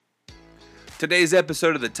Today's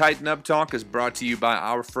episode of the Tighten Up Talk is brought to you by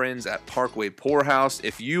our friends at Parkway Poorhouse.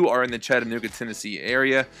 If you are in the Chattanooga, Tennessee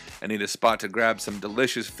area and need a spot to grab some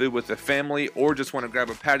delicious food with the family, or just want to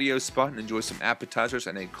grab a patio spot and enjoy some appetizers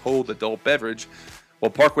and a cold adult beverage,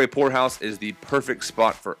 well, Parkway Poorhouse is the perfect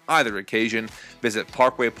spot for either occasion. Visit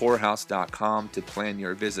parkwaypoorhouse.com to plan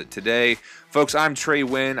your visit today. Folks, I'm Trey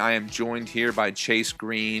Wynn. I am joined here by Chase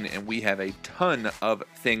Green, and we have a ton of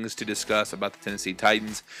things to discuss about the Tennessee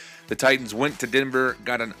Titans. The Titans went to Denver,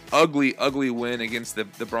 got an ugly win against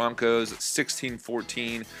the Broncos,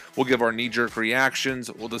 16-14. We'll give our knee-jerk reactions.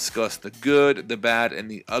 We'll discuss the good, the bad, and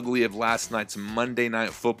the ugly of last night's Monday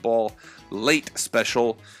Night Football late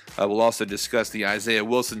special. We'll also discuss the Isaiah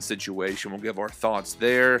Wilson situation. We'll give our thoughts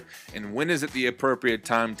there. And when is it the appropriate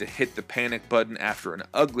time to hit the panic button after an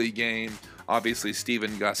ugly game? Obviously,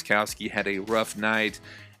 Stephen Gostkowski had a rough night.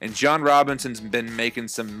 And John Robinson's been making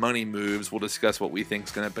some money moves. We'll discuss what we think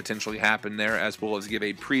is going to potentially happen there, as well as give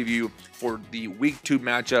a preview for the Week 2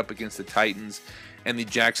 matchup against the Titans and the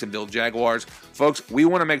Jacksonville Jaguars. Folks, we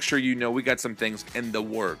want to make sure you know we got some things in the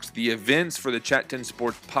works. The events for the Chat 10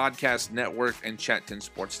 Sports Podcast Network and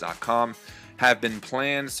chat10sports.com have been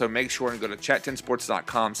planned, so make sure and go to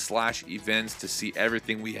chat10sports.com/events to see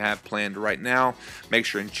everything we have planned right now. Make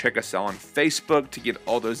sure and check us out on Facebook to get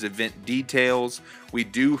all those event details. We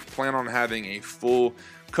do plan on having a full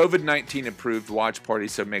COVID-19 approved watch party,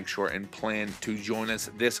 so make sure and plan to join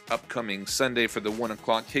us this upcoming Sunday for the 1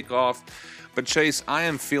 o'clock kickoff. But Chase, I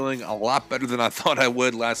am feeling a lot better than I thought I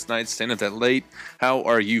would last night, staying up that late. How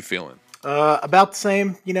are you feeling? About the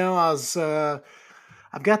same.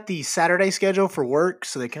 I've got the Saturday schedule for work,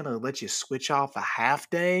 so they kind of let you switch off a half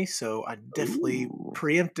day. So I definitely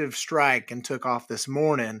preemptive strike and took off this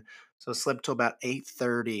morning. So I slept till about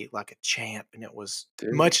 8:30 like a champ, and it was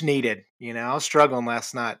much needed. I was struggling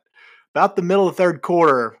last night. About the middle of the third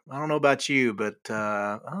quarter, I don't know about you, but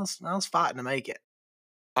I was fighting to make it.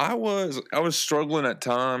 I was struggling at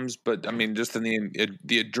times, but I mean, just in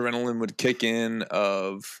the adrenaline would kick in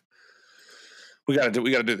of we got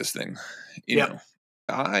to do this thing, you know.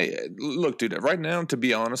 Look, dude, right now, to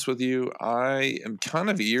be honest with you, I am kind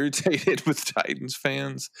of irritated with Titans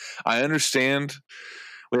fans. I understand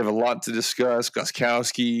we have a lot to discuss.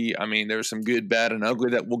 Gostkowski, I mean, there's some good, bad, and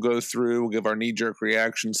ugly that we'll go through. We'll give our knee-jerk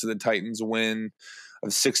reactions to the Titans win of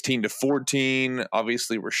 16-14.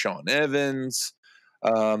 Obviously, Rashaan Evans.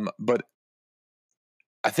 But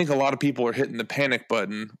I think a lot of people are hitting the panic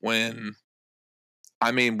button when,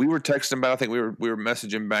 I mean, we were texting about, I think we were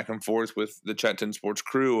messaging back and forth with the Chat 10 Sports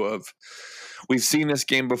crew of, we've seen this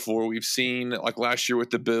game before. We've seen, like last year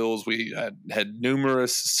with the Bills, we had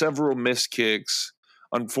several missed kicks.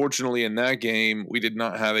 Unfortunately, in that game, we did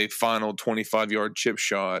not have a final 25-yard chip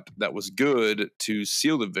shot that was good to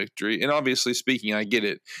seal the victory. And obviously speaking, I get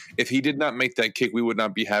it. If he did not make that kick, we would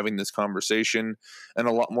not be having this conversation, and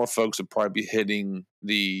a lot more folks would probably be hitting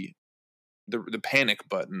the panic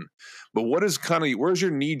button. But where's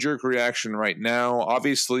your knee-jerk reaction right now?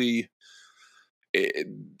 Obviously, I'll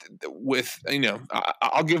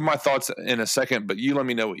give my thoughts in a second, but you let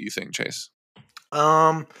me know what you think, Chase.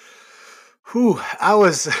 I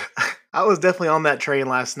was definitely on that train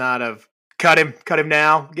last night of cut him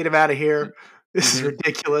now, get him out of here. This is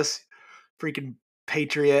ridiculous. Freaking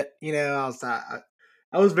Patriot. I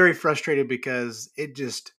was very frustrated because it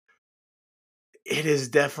is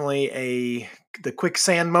definitely the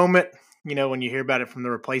quicksand moment. When you hear about it from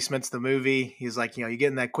The Replacements, the movie, he's like, you get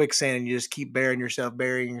in that quicksand and you just keep burying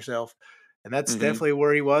yourself. And that's definitely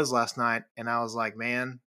where he was last night. And I was like,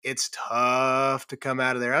 man, it's tough to come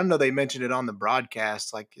out of there. I don't know, they mentioned it on the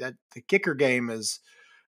broadcast, like that the kicker game is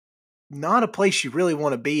not a place you really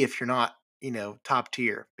want to be if you're not, top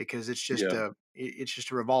tier, because it's just a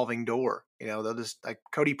revolving door. They'll just, like,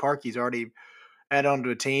 Cody Parkey's already add on to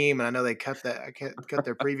a team, and I know they cut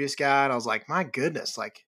their previous guy, and I was like, my goodness,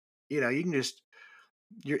 like, you can just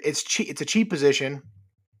it's cheap. It's a cheap position,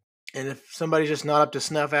 and if somebody's just not up to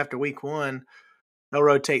snuff after week 1, they'll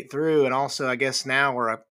rotate through. And also, I guess now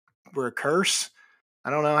we're a curse. I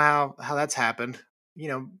don't know how that's happened.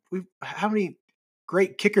 How many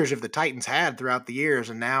great kickers have the Titans had throughout the years,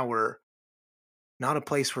 and now we're not a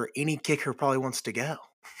place where any kicker probably wants to go.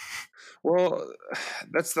 Well,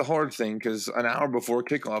 that's the hard thing, because an hour before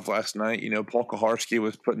kickoff last night, Paul Kuharsky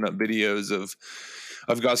was putting up videos of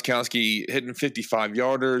Gostkowski hitting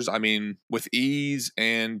 55-yarders, I mean, with ease.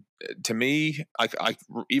 And to me, I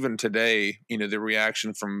even today, the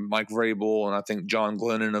reaction from Mike Vrabel and I think John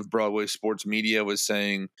Glennon of Broadway Sports Media was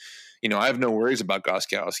saying, I have no worries about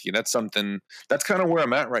Gostkowski. That's kind of where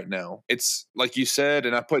I'm at right now. It's like you said,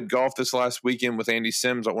 and I played golf this last weekend with Andy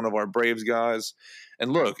Sims, one of our Braves guys.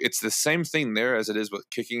 And look, it's the same thing there as it is with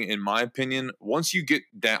kicking, in my opinion. Once you get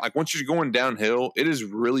down, like once you're going downhill, it is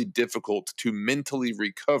really difficult to mentally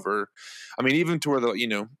recover. I mean, even to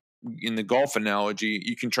where in the golf analogy,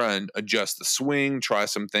 you can try and adjust the swing, try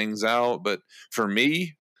some things out. But for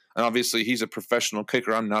me, and obviously he's a professional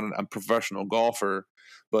kicker, I'm not a professional golfer,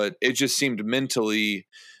 but it just seemed mentally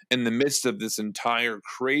in the midst of this entire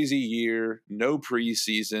crazy year, no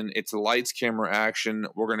preseason, it's lights, camera, action.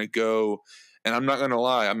 We're going to go. And I'm not going to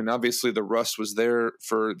lie. I mean, obviously the rust was there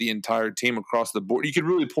for the entire team across the board. You could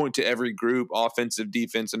really point to every group, offensive,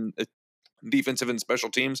 defensive and special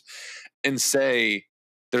teams, and say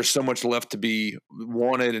there's so much left to be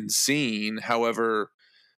wanted and seen. However,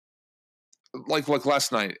 like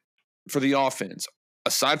last night for the offense,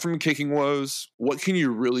 aside from kicking woes, what can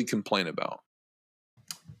you really complain about?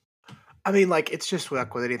 I mean, like, it's just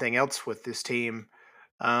like with anything else with this team.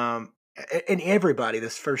 And everybody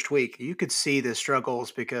this first week, you could see the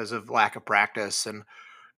struggles because of lack of practice and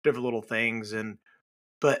different little things.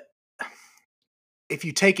 But if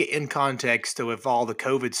you take it in context to with all the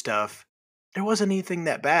COVID stuff, there wasn't anything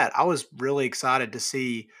that bad. I was really excited to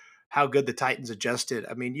see how good the Titans adjusted.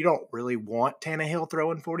 I mean, you don't really want Tannehill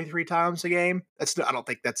throwing 43 times a game. I don't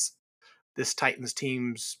think that's this Titans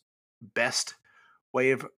team's best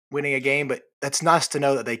way of winning a game, but that's nice to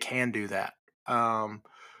know that they can do that.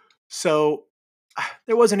 So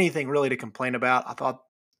there wasn't anything really to complain about. I thought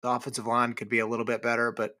the offensive line could be a little bit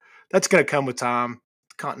better, but that's going to come with time,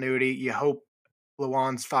 continuity. You hope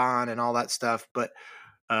Lawan's fine and all that stuff, but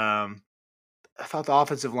um, I thought the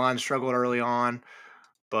offensive line struggled early on,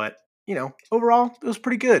 but overall it was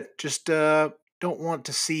pretty good. Just don't want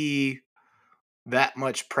to see that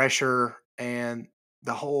much pressure and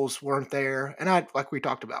the holes weren't there. And I like we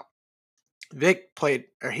talked about, Vic played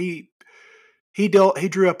or he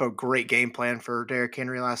drew up a great game plan for Derrick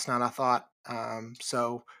Henry last night, I thought.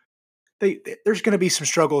 So there's going to be some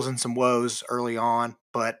struggles and some woes early on,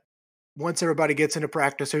 but once everybody gets into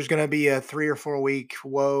practice, there's going to be a 3 or 4 week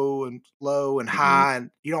woe and low and Mm-hmm. high, and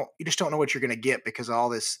you just don't know what you're going to get because of all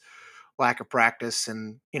this lack of practice.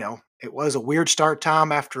 And it was a weird start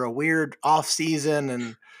time after a weird off season,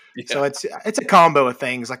 and Yeah. so it's a combo of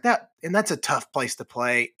things like that, and that's a tough place to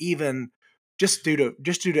play, even just due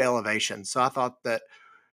to elevation. So I thought that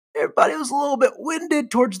everybody was a little bit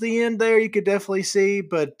winded towards the end there. You could definitely see,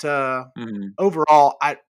 but Mm-hmm. overall,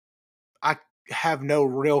 I have no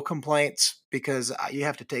real complaints because you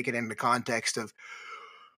have to take it into context of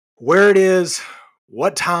where it is,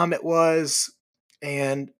 what time it was,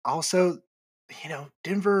 and also,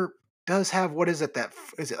 Denver does have what is it that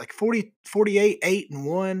is it like 48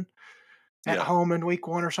 8-1 at Yeah. home in week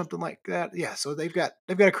 1 or something like that. Yeah, so they've got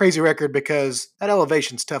a crazy record because that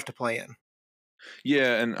elevation's tough to play in.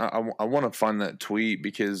 Yeah, and I want to find that tweet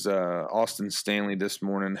because Austin Stanley this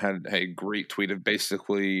morning had a great tweet of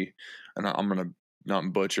basically, and I'm gonna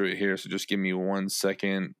not butcher it here, so just give me 1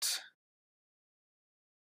 second.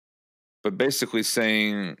 But basically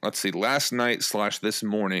saying, let's see, last night / this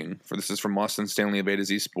morning, for this is from Austin Stanley of A to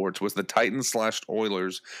Z Sports, was the Titans /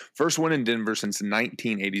 Oilers' first win in Denver since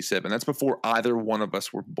 1987. That's before either one of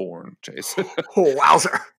us were born, Chase. Oh,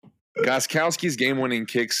 wowzer. Gostkowski's game-winning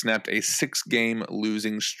kick snapped a 6-game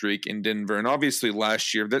losing streak in Denver. And obviously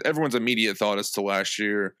last year, everyone's immediate thought is to last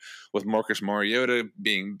year with Marcus Mariota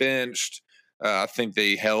being benched. I think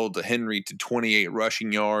they held Henry to 28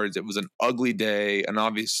 rushing yards. It was an ugly day. And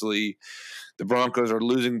obviously the Broncos are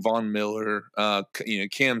losing Von Miller.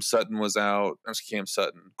 Cam Sutton was out.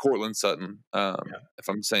 Cortland Sutton, if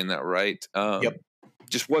I'm saying that right. Yep.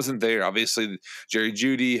 Just wasn't there. Obviously, Jerry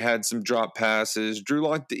Jeudy had some drop passes. Drew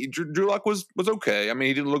Lock was okay. I mean,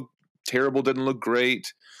 he didn't look terrible, didn't look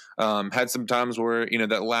great. Had some times where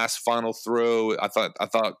that last final throw, I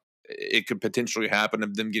thought it could potentially happen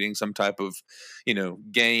of them getting some type of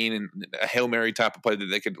gain and a Hail Mary type of play that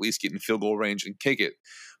they could at least get in field goal range and kick it.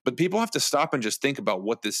 But people have to stop and just think about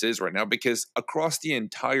what this is right now, because across the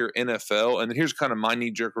entire NFL, and here's kind of my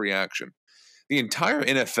knee jerk reaction, the entire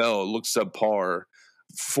NFL looks subpar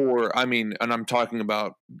and I'm talking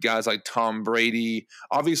about guys like Tom Brady,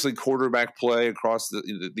 obviously quarterback play across the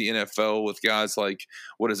NFL with guys like,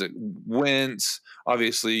 Wentz,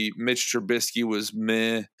 obviously Mitch Trubisky was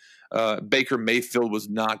meh. Baker Mayfield was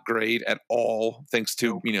not great at all, thanks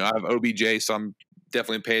to, I have OBJ, so I'm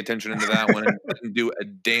definitely pay attention into that one and didn't do a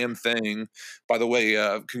damn thing. By the way,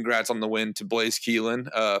 congrats on the win to Blaze Keelan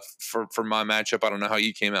for my matchup. I don't know how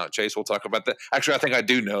you came out, Chase. We'll talk about that. Actually, I think I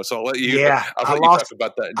do know, so Yeah, I'll I let you talk lost.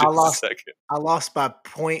 about that in I just a lost. second. I lost by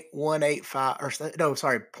 0.185 no,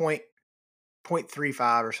 sorry, point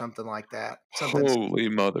 0.35 or something like that. Something. Holy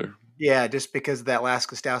mother! Yeah, just because of that last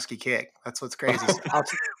Gostowski kick. That's what's crazy. So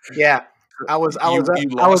yeah, I was You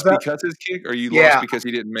I was lost up. because his kick, or you lost Yeah, because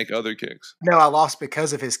he didn't make other kicks? no, I lost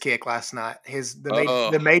because of his kick last night.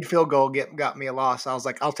 Oh, The made field goal got me a loss. I was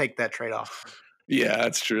like, I'll take that trade off. yeah,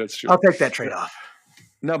 that's true. That's true. I'll take that trade off.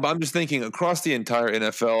 No, but I'm just thinking across the entire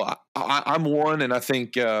NFL. I'm one, and I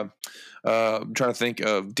think I'm trying to think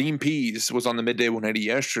of Dean Pease was on the midday 180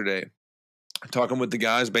 yesterday, talking with the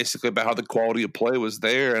guys basically about how the quality of play was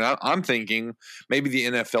there, and I'm thinking maybe the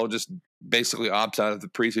NFL just basically opts out of the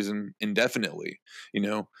preseason indefinitely.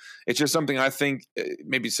 It's just something I think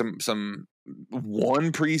maybe some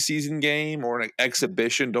one preseason game or an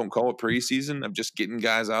exhibition, don't call it preseason, of just getting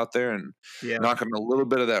guys out there and Yeah. knocking a little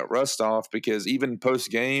bit of that rust off, because even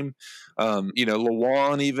post game,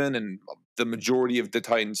 Lawan even and the majority of the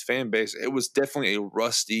Titans fan base, it was definitely a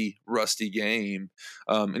rusty game.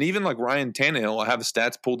 And even like Ryan Tannehill, I have the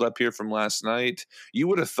stats pulled up here from last night. You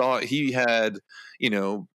would have thought he had,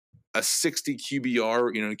 a 60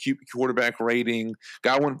 QBR, quarterback rating.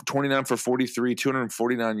 Guy went 29 for 43,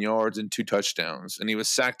 249 yards and 2 touchdowns, and he was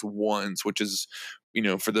sacked once, which is,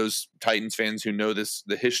 for those Titans fans who know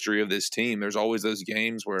the history of this team, there's always those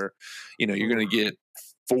games where, you're going to get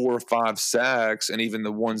 4 or 5 sacks, and even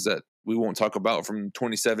the ones that we won't talk about from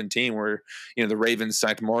 2017 where, the Ravens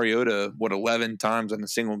sacked Mariota, 11 times in a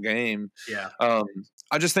single game. Yeah.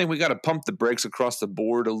 I just think we got to pump the brakes across the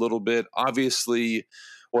board a little bit. Obviously,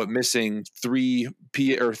 missing three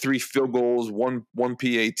field goals, one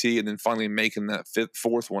PAT, and then finally making that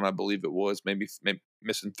fourth one, I believe it was, maybe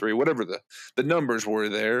missing 3, whatever the numbers were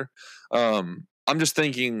there. I'm just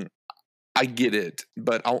thinking, I get it,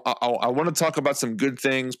 but I want to talk about some good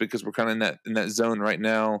things because we're kind of in that zone right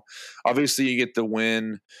now. Obviously, you get the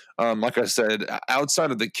win. Like I said, outside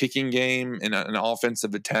of the kicking game and an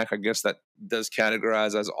offensive attack, I guess that does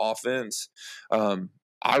categorize as offense.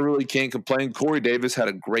 I really can't complain. Corey Davis had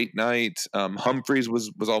a great night. Humphreys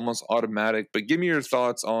was almost automatic. But give me your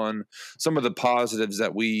thoughts on some of the positives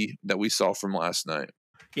that we saw from last night.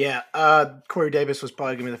 Yeah, Corey Davis was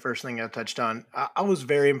probably going to be the first thing I touched on. I was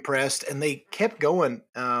very impressed, and they kept going.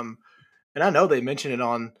 And I know they mentioned it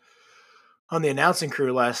on the announcing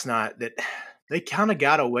crew last night that they kind of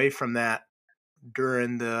got away from that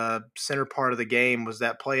during the center part of the game. Was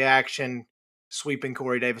that play action sweeping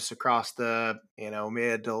Corey Davis across the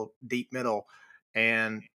mid to deep middle,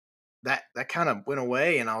 and that kind of went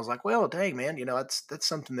away. And I was like, well, dang man, that's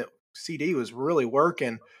something that CD was really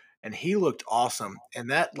working, and he looked awesome. And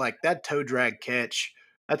that toe drag catch,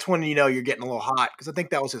 that's when you're getting a little hot, because I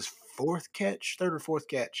think that was his third or fourth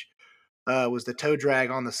catch. Was the toe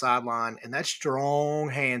drag on the sideline, and that strong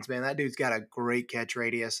hands, man. That dude's got a great catch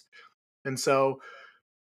radius. And so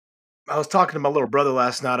I was talking to my little brother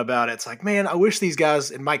last night about it. It's like, man, I wish these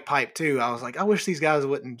guys, and Mike Pipe too. I was like, I wish these guys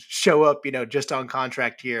wouldn't show up, just on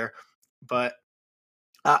contract here. But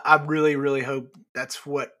I really, really hope that's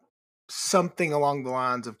what something along the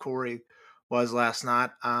lines of Corey was last night.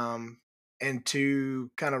 And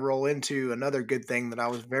to kind of roll into another good thing that I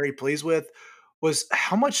was very pleased with was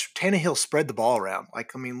how much Tannehill spread the ball around.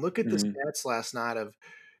 Like, I mean, look at the Mm-hmm. stats last night of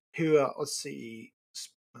who, let's see,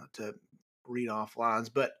 not to read off lines,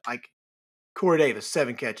 but like Corey Davis,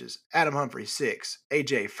 7 catches, Adam Humphrey, 6,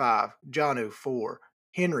 AJ, 5, Jonnu, 4,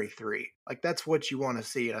 Henry, 3. Like, that's what you want to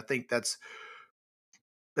see. And I think that's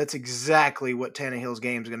exactly what Tannehill's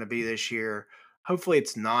game is going to be this year. Hopefully,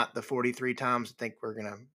 it's not the 43 times. I think we're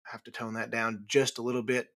going to have to tone that down just a little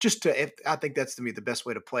bit. I think that's to me the best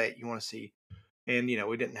way to play it. You want to see, and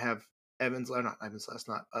we didn't have Evans, or not Evans last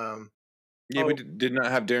night. Yeah, we did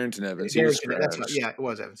not have Darrington Evans. He was Darrington. That's right. scratched. Yeah, it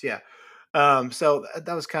was Evans. Yeah. So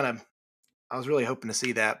that was kind of. I was really hoping to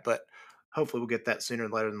see that, but hopefully we'll get that sooner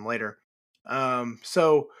later than later.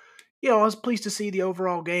 So I was pleased to see the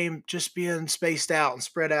overall game just being spaced out and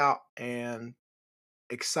spread out, and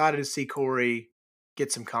excited to see Corey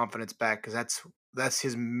get some confidence back, because that's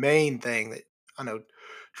his main thing that I know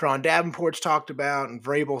Tron Davenport's talked about and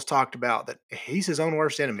Vrabel's talked about, that he's his own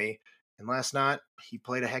worst enemy. And last night he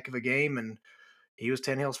played a heck of a game, and he was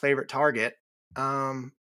Tannehill's favorite target.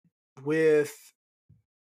 With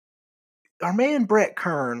our man Brett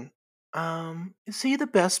Kern, is he the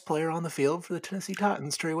best player on the field for the Tennessee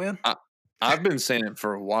Titans, Treywin? I've been saying it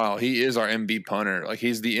for a while. He is our MVP punter. Like,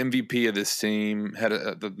 he's the MVP of this team. Had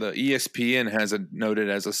the ESPN has it noted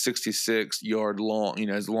as a 66-yard long,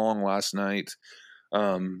 his long last night.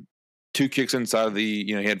 2 kicks inside of the,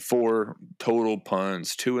 he had 4 total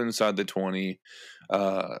punts, 2 inside the 20,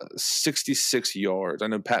 66 yards. I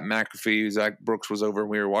know Pat McAfee, Zach Brooks was over and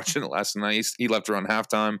we were watching it last night. He left around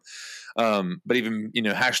halftime. But even,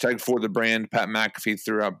 hashtag for the brand, Pat McAfee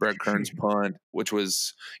threw out Brett Kern's punt, which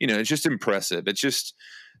was, it's just impressive. It's just,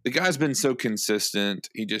 the guy's been so consistent.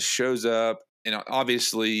 He just shows up. And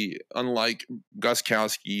obviously, unlike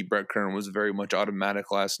Gostkowski, Brett Kern was very much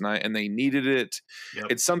automatic last night, and they needed it. Yep.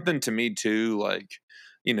 It's something to me, too, like,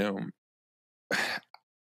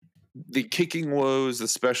 the kicking woes, the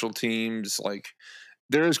special teams, like,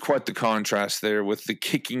 there is quite the contrast there with the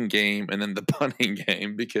kicking game and then the punting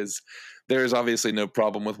game, because there is obviously no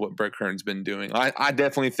problem with what Brett Kern's been doing. I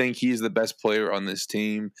definitely think he's the best player on this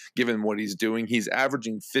team, given what he's doing. He's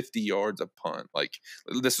averaging 50 yards a punt. Like,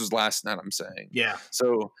 this was last night, I'm saying. Yeah.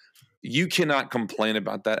 So you cannot complain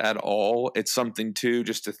about that at all. It's something, too,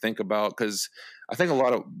 just to think about, because I think a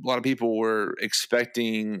lot of people were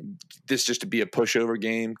expecting this just to be a pushover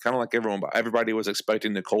game, kind of like everybody was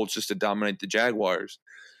expecting the Colts just to dominate the Jaguars.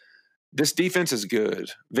 This defense is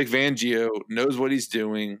good. Vic Fangio knows what he's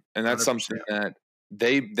doing, and that's 100%. Something that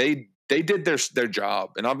they did their job.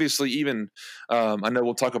 And obviously, even I know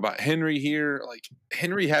we'll talk about Henry here. Like,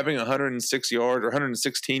 Henry having 106 yards or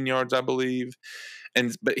 116 yards, I believe.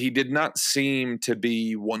 But he did not seem to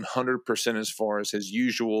be 100% as far as his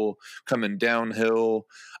usual coming downhill.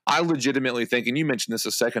 I legitimately think, and you mentioned this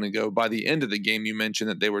a second ago, by the end of the game, you mentioned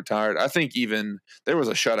that they were tired. I think even there was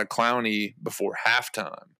a shot of Clowney before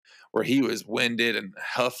halftime where he was winded and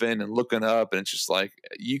huffing and looking up, and it's just like,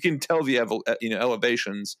 you can tell the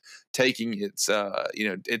elevations taking its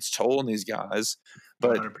toll on these guys.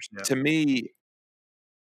 But 100%. To me,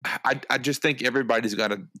 I just think everybody's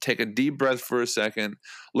got to take a deep breath for a second,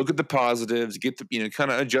 look at the positives, get the kind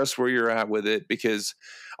of adjust where you're at with it, because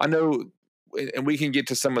I know, and we can get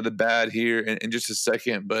to some of the bad here in just a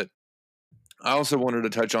second, but I also wanted to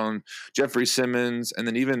touch on Jeffrey Simmons and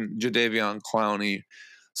then even Jadeveon Clowney.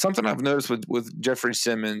 Something I've noticed with Jeffrey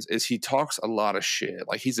Simmons is he talks a lot of shit.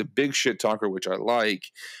 Like, he's a big shit talker, which I like,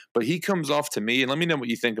 but he comes off to me, and let me know what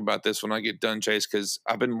you think about this when I get done, Chase, because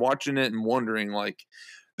I've been watching it and wondering, like,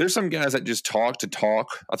 there's some guys that just talk to talk.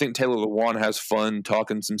 I think Taylor Lewan has fun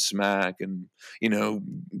talking some smack and,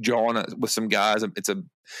 jawing with some guys.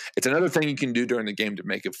 It's another thing you can do during the game to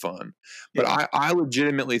make it fun. But yeah. I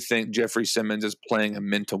legitimately think Jeffrey Simmons is playing a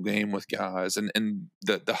mental game with guys. And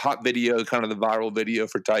the hot video, kind of the viral video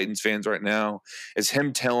for Titans fans right now, is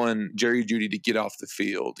him telling Jerry Jeudy to get off the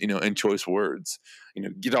field, in choice words.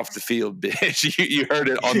 Get off the field, bitch. You heard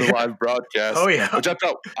it on the live broadcast. Oh, yeah. Which I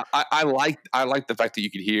thought I liked the fact that you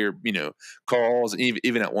could hear, calls,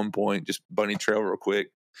 even at one point, just bunny trail real quick.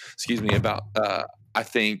 Excuse me, about I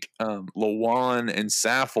think Lewan and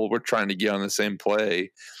Saffold were trying to get on the same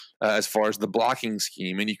play as far as the blocking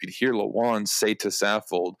scheme, and you could hear Lewan say to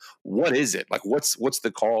Saffold, "What is it? Like, what's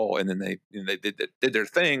the call?" And then they did their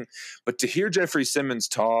thing. But to hear Jeffrey Simmons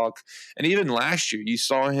talk, and even last year, you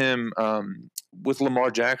saw him with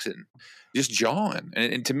Lamar Jackson just jawing.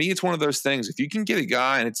 And to me, it's one of those things. If you can get a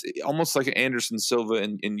guy, and it's almost like an Anderson Silva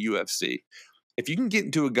in UFC, if you can get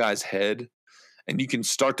into a guy's head and you can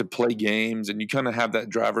start to play games and you kind of have that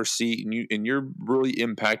driver's seat and you're really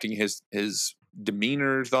impacting his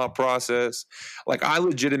demeanor, thought process. Like, I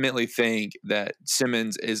legitimately think that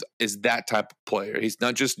Simmons is that type of player. He's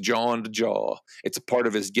not just jaw to jaw. It's a part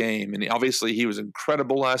of his game. And obviously he was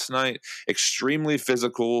incredible last night, extremely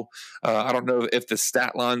physical. I don't know if the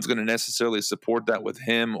stat line is going to necessarily support that with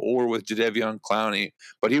him or with Jadeveon Clowney,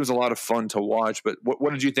 but he was a lot of fun to watch. But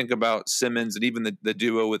what did you think about Simmons and even the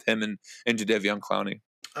duo with him and Jadeveon Clowney?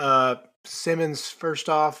 Simmons, first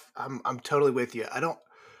off, I'm totally with you.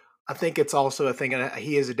 I think it's also a thing, and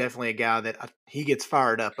he is definitely a guy that he gets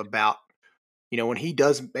fired up about. When he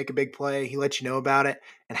does make a big play, he lets you know about it.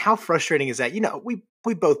 And how frustrating is that?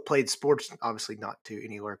 We both played sports, obviously not to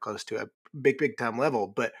anywhere close to a big time level,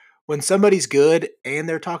 but when somebody's good and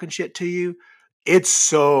they're talking shit to you, it's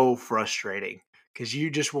so frustrating because you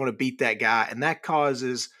just want to beat that guy, and that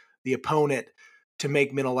causes the opponent to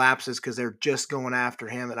make mental lapses because they're just going after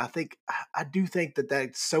him. And I do think that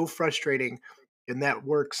that's so frustrating. And that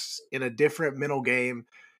works in a different mental game.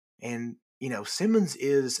 And, Simmons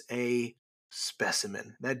is a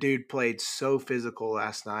specimen. That dude played so physical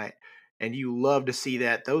last night. And you love to see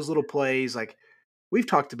that. Those little plays, like, we've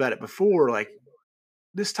talked about it before, like,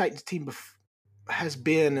 this Titans team has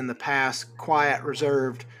been in the past quiet,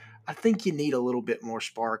 reserved. I think you need a little bit more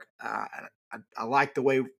spark. I like the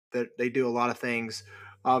way that they do a lot of things.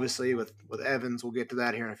 Obviously, with Evans, we'll get to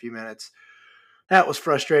that here in a few minutes. That was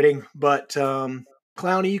frustrating, but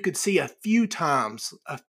Clowney, you could see a few times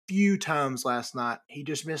last night. He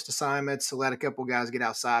just missed assignments to let a couple guys get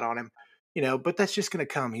outside on him, but that's just going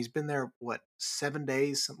to come. He's been there, what, 7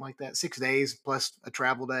 days, something like that, 6 days plus a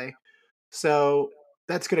travel day. So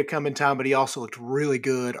that's going to come in time, but he also looked really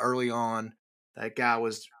good early on. That guy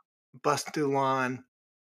was busting through the line.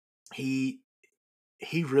 He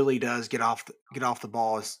he really does get off the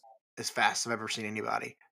ball as fast as I've ever seen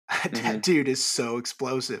anybody. Hmm. That dude is so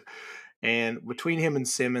explosive. And between him and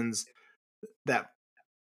Simmons, that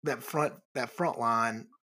that front line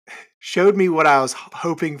showed me what I was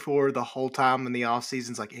hoping for the whole time in the off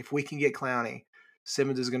seasons. Like, if we can get Clowney,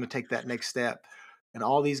 Simmons is going to take that next step, and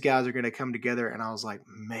all these guys are going to come together. And I was like,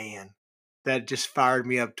 man, that just fired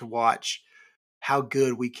me up to watch how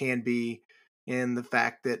good we can be, in the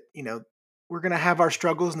fact that we're going to have our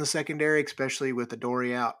struggles in the secondary, especially with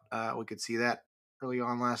Adoree out. We could see that early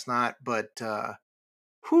on last night, but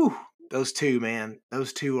whew, those two, man,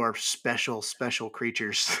 those two are special, special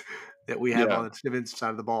creatures that we have Yeah. on the defensive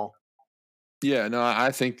side of the ball. Yeah, no,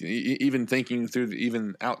 I think even thinking through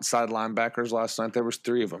even outside linebackers last night, there was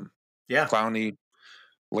three of them: Yeah, Clowney,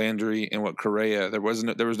 Landry, and Correa. There was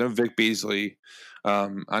no Vic Beasley.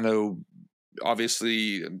 I know,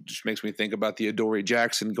 obviously, it just makes me think about the Adoree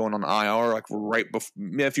Jackson going on IR like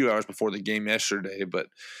a few hours before the game yesterday. But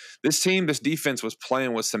this defense was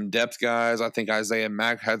playing with some depth guys. I think Isaiah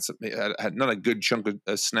Mack had not a good chunk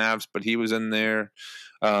of snaps, but he was in there.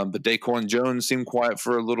 But Daquan Jones seemed quiet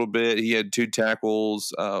for a little bit. He had 2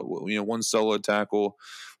 tackles, one solo tackle,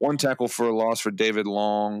 1 tackle for a loss for David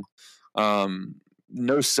Long.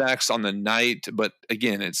 No sacks on the night, but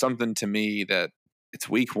again, it's something to me that it's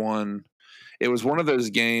week one. It was one of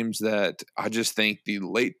those games that I just think the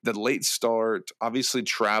late start, obviously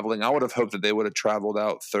traveling. I would have hoped that they would have traveled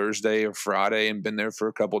out Thursday or Friday and been there for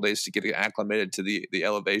a couple of days to get acclimated to the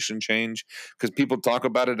elevation change, because people talk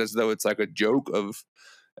about it as though it's like a joke of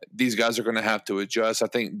these guys are going to have to adjust. I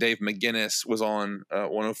think Dave McGinnis was on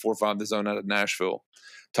 104.5 The Zone out of Nashville,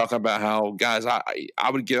 talking about how, guys, I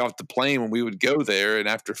would get off the plane when we would go there, and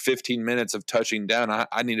after 15 minutes of touching down,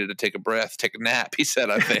 I needed to take a breath, take a nap. He said,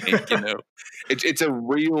 I think, it's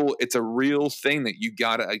a real thing that you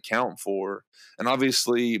got to account for, and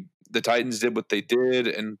obviously the Titans did what they did,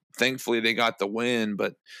 and thankfully they got the win.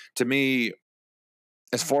 But to me,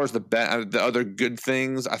 as far as the other good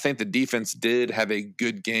things, I think the defense did have a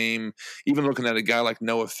good game. Even looking at a guy like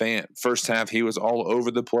Noah Fant, first half he was all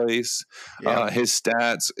over the place. yeah, His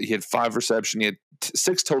stats: he had 5 receptions, he had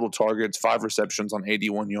 6 total targets, 5 receptions on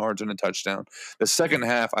 81 yards and a touchdown. The second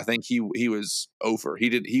half, I think he was over.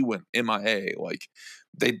 He went MIA. Like,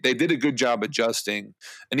 they did a good job adjusting,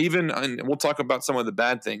 and we'll talk about some of the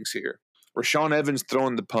bad things here. Rashaan Evans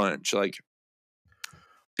throwing the punch, like,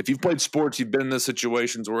 if you've played sports, you've been in those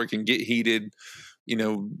situations where it can get heated, you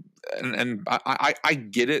know, and I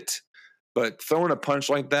get it, but throwing a punch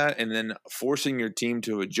like that and then forcing your team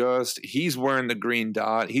to adjust. He's wearing the green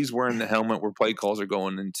dot. He's wearing the helmet where play calls are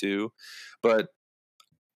going into. But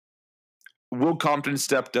Will Compton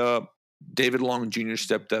stepped up. David Long Jr.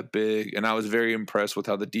 stepped up big, and I was very impressed with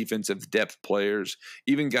how the defensive depth players,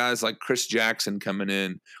 even guys like Chris Jackson coming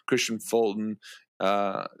in, Christian Fulton.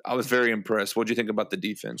 I was very impressed. What do you think about the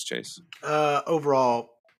defense, Chase? overall,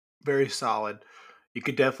 very solid. You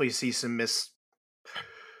could definitely see some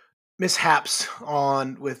mishaps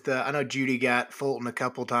on with. I know Judy got Fulton a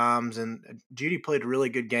couple times, and Judy played a really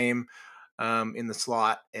good game in the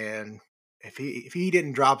slot. And if he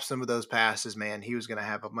didn't drop some of those passes, man, he was going to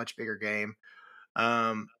have a much bigger game.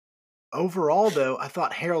 Um, Overall, though, I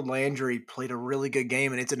thought Harold Landry played a really good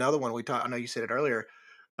game, and it's another one we talked. I know you said it earlier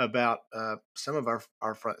about some of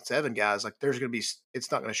our front seven guys. Like, there's going to be,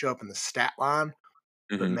 it's not going to show up in the stat line,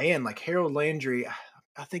 but Hmm. man, like Harold Landry,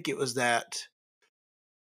 I think it was that.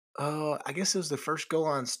 I guess it was the first goal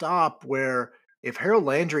on stop where if Harold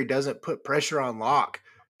Landry doesn't put pressure on Locke,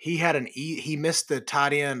 he missed the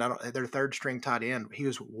tight end. I don't their third string tight end. He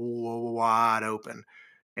was wide open,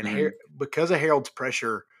 and Hmm. because of Harold's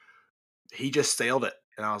pressure, he just sailed it.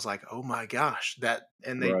 And I was like, oh my gosh, that.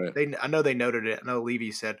 And Right. I know they noted it. I know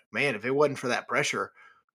Levy said, man, if it wasn't for that pressure,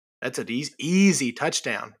 that's an easy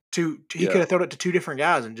touchdown. He could Yeah. have thrown it to two different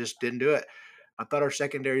guys and just didn't do it. I thought our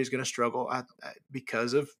secondary is going to struggle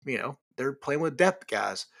because of they're playing with depth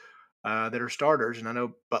guys that are starters, and I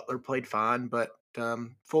know Butler played fine, but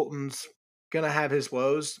Fulton's going to have his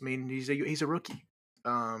woes. I mean, he's a rookie.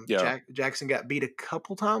 Yeah. Jackson got beat a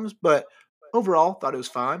couple times, but overall thought it was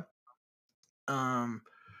fine. Um,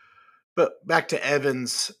 But back to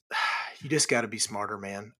Evans, you just got to be smarter,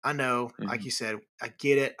 man. I know, like Mhm. you said, I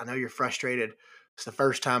get it. I know you're frustrated. It's the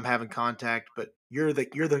first time having contact, but you're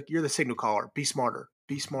the signal caller. Be smarter.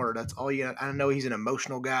 Be smarter. That's all you. I know he's an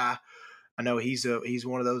emotional guy. I know he's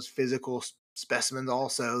one of those physical specimens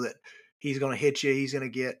also that he's going to hit you. He's going to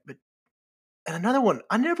get. But and another one,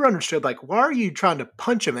 I never understood. Like, why are you trying to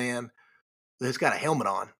punch a man that's got a helmet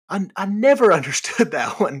on? I never understood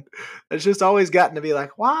that one. It's just always gotten to be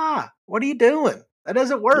like, why? What are you doing? That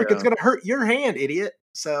doesn't work. It's Yeah. gonna hurt your hand, idiot.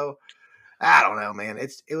 So I don't know, man.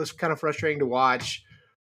 It was kind of frustrating to watch.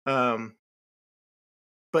 Um,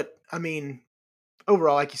 but I mean,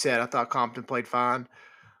 overall, like you said, I thought Compton played fine.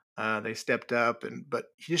 They stepped up, but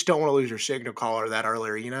you just don't want to lose your signal caller that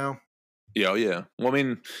earlier, you know? Yeah, oh, yeah. Well, I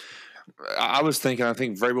mean, I was thinking, I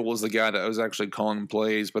think Vrabel was the guy that was actually calling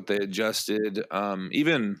plays, but they adjusted.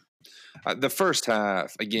 Even the first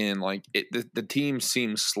half, again, like the team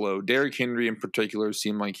seemed slow. Derrick Henry, in particular,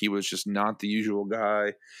 seemed like he was just not the usual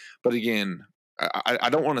guy. But again, I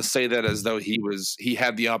don't want to say that as though he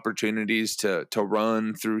had the opportunities to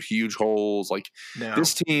run through huge holes. Like No.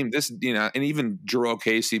 this team, and even Jarrell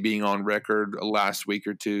Casey being on record last week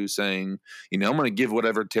or two saying, I'm going to give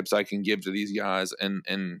whatever tips I can give to these guys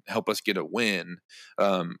and help us get a win.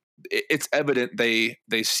 It's evident they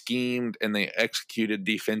schemed and they executed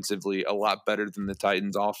defensively a lot better than the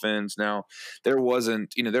Titans offense. Now, there was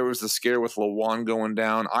the scare with Lawan going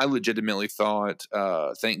down. I legitimately thought,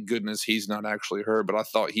 thank goodness he's not actually hurt, but I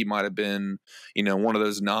thought he might have been, one of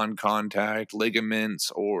those non-contact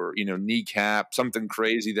ligaments or, kneecap, something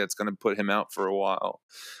crazy that's going to put him out for a while.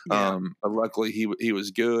 Yeah. But luckily he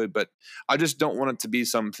was good, but I just don't want it to be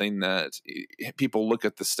something that people look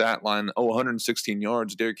at the stat line. Oh, 116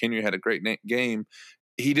 yards. Derrick Henry had a great game.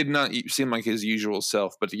 He did not seem like his usual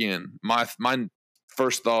self. But again, my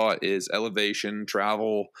first thought is elevation,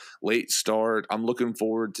 travel, late start. I'm looking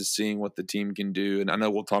forward to seeing what the team can do, and I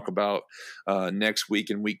know we'll talk about next week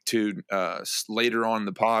and week 2 later on in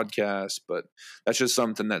the podcast. But that's just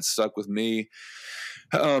something that stuck with me.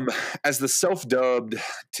 Um, as the self-dubbed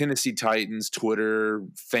Tennessee Titans Twitter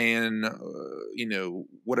fan,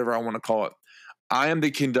 whatever I want to call it, I am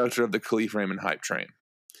the conductor of the Khalif Raymond hype train,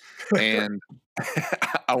 and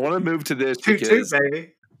I want to move to this Toot toot, because,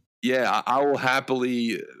 baby. yeah, I will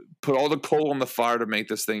happily put all the coal on the fire to make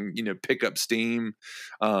this thing, pick up steam,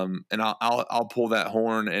 and I'll pull that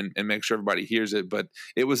horn and make sure everybody hears it. But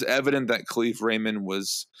it was evident that Khalif Raymond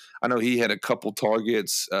was. I know he had a couple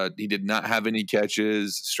targets. He did not have any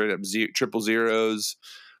catches, straight up triple zeros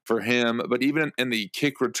for him. But even in the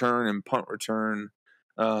kick return and punt return,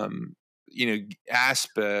 um,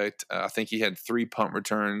 aspect, I think he had 3 punt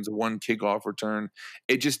returns, 1 kickoff return.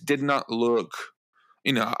 It just did not look.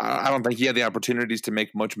 I don't think he had the opportunities to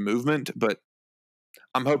make much movement, but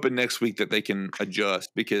I'm hoping next week that they can adjust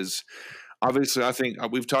because obviously I think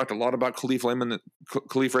we've talked a lot about Khalif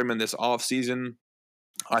Raymond this offseason.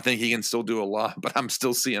 I think he can still do a lot, but I'm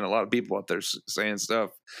still seeing a lot of people out there saying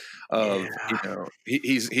stuff of, Yeah.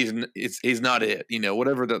 he's not it,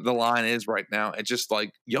 whatever the line is right now. It's just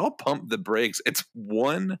like, y'all pump the brakes. It's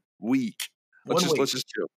 1 week. Let's 1 just, week. let's just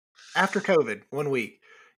chill. After COVID, 1 week.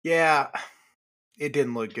 Yeah, it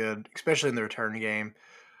didn't look good, especially in the return game.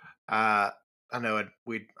 Uh, I know it.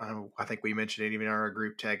 I think we mentioned it even in our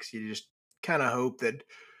group text. You just kind of hope that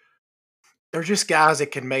they're just guys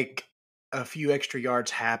that can make a few extra yards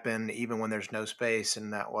happen, even when there's no space.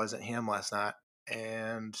 And that wasn't him last night.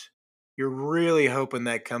 And you're really hoping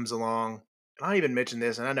that comes along. And I even mentioned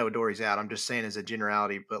this, and I know Dory's out. I'm just saying as a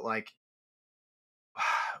generality, but like,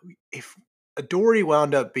 if Dory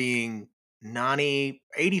wound up being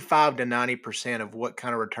 85 to 90% of what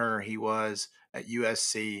kind of returner he was at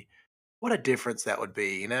USC, what a difference that would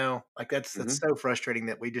be, you know? Like that's Hmm. so frustrating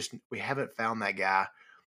that we haven't found that guy.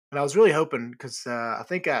 And I was really hoping because I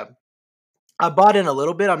think I bought in a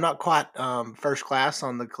little bit. I'm not quite first class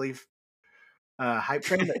on the Cleve hype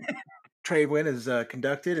train that Trey Wynn has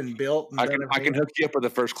conducted and built and I done can everything. hook you up with a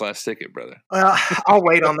first class ticket, brother. Well, I'll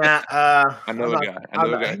wait on that. I I'm know a not. guy. I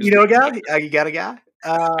I'm know a not. guy. You Just know a guy? You got a guy?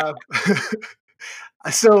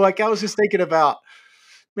 So like I was just thinking about,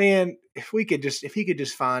 man, if he could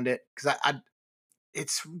just find it, because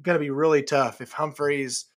it's going to be really tough if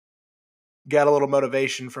Humphreys got a little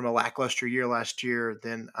motivation from a lackluster year last year.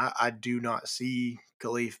 Then I do not see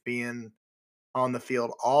Khalif being on the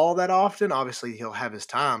field all that often. Obviously, he'll have his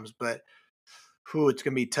times, but it's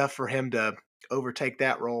going to be tough for him to overtake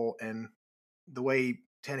that role. And the way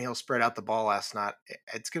Tannehill spread out the ball last night,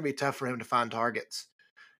 it's going to be tough for him to find targets.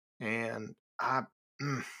 And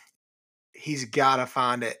mm, he's got to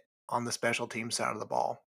find it on the special team side of the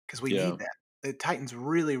ball because we yeah. need that. The Titans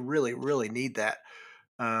really, really, really need that.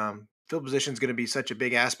 Field position is going to be such a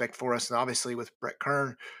big aspect for us, and obviously with Brett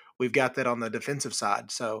Kern, we've got that on the defensive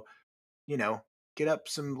side. So get up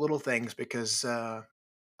some little things because,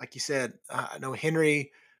 like you said, I know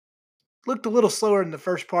Henry looked a little slower in the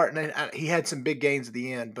first part, and then he had some big gains at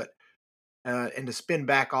the end. But and to spin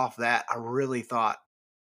back off that, I really thought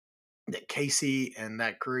that Casey and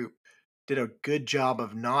that group did a good job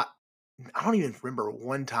of not. I don't even remember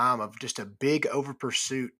one time of just a big over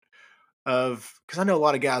pursuit of because I know a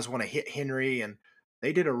lot of guys want to hit Henry, and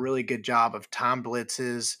they did a really good job of time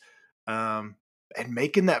blitzes um, and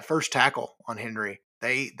making that first tackle on Henry.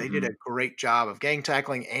 They did a Mhm. great job of gang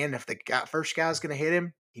tackling, and if the first guy's going to hit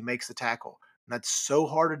him, he makes the tackle. And that's so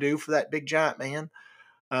hard to do for that big giant man.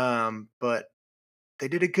 But they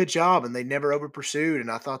did a good job and they never over pursued. And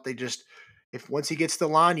I thought they just, if once he gets to the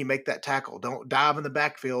line, you make that tackle. Don't dive in the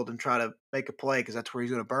backfield and try to make a play because that's where he's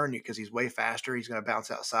going to burn you because he's way faster. He's going to bounce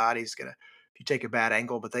outside. He's going to, if you take a bad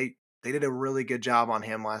angle, but they did a really good job on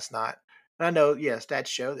him last night. And I know, yeah, stats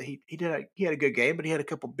show that he had a good game, but he had a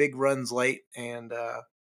couple big runs late, and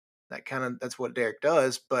that's what Derek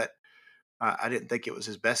does. But I didn't think it was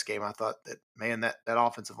his best game. I thought that man, that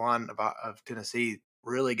offensive line of Tennessee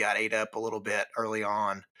really got ate up a little bit early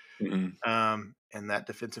on, Mhm. and that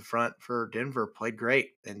defensive front for Denver played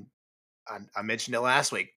great. And I mentioned it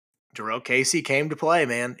last week. Jarrell Casey came to play,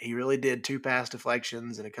 man. He really did 2 pass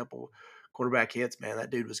deflections and a couple quarterback hits. Man, that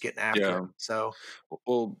dude was getting after it. Yeah. So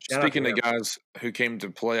Well, shout out to speaking of him. guys who came to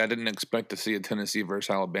play, I didn't expect to see a Tennessee versus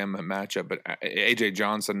Alabama matchup, but AJ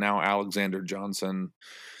Johnson, now Alexander Johnson,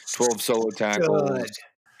 12 solo tackles. Stud.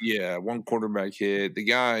 Yeah, one quarterback hit. The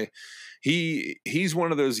guy, he's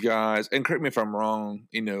one of those guys, and correct me if I'm wrong,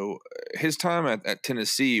 his time at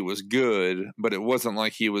Tennessee was good, but it wasn't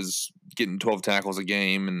like he was getting 12 tackles a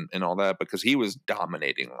game and all that because he was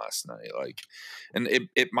dominating last night. And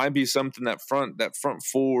it might be something that front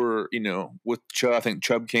four, with Chubb. I think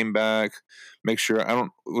Chubb came back. Make sure I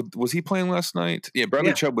don't was he playing last night? Yeah, Bradley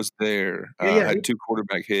Yeah, Chubb was there. yeah, yeah, Had two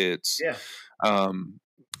quarterback hits. yeah. Um,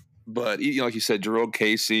 but like you said, Jerome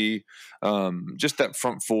Casey, just that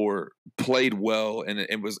front four played well, and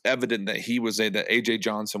it was evident that that AJ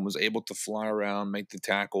Johnson was able to fly around, make the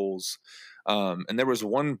tackles. And there was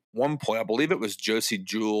one play, I believe it was Josie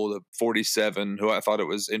Jewell, the 47, who I thought it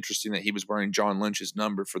was interesting that he was wearing John Lynch's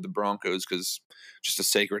number for the Broncos because just a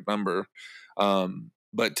sacred number.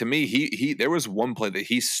 But to me, he there was one play that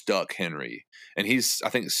he stuck Henry, and he's I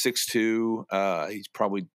think 6'2". He's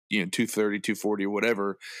probably 230, 240 or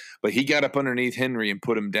whatever, but he got up underneath Henry and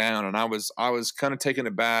put him down, and I was kind of taken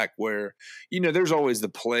aback where there's always the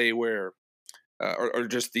play where or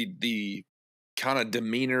just the kind of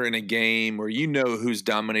demeanor in a game where who's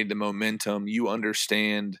dominated the momentum. You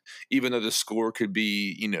understand, even though the score could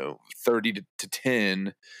be 30 to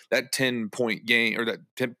 10, that 10-point game or that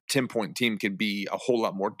 10-point team could be a whole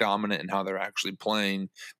lot more dominant in how they're actually playing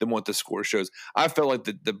than what the score shows. I felt like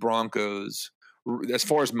the Broncos, as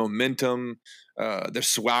far as momentum, the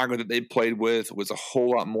swagger that they played with was a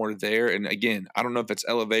whole lot more there. And again, I don't know if it's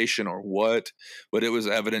elevation or what, but it was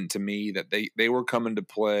evident to me that they were coming to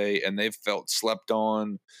play and they felt slept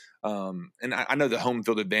on. And I know the home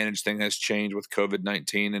field advantage thing has changed with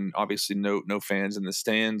COVID-19, and obviously no fans in the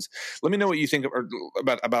stands. Let me know what you think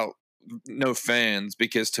about no fans,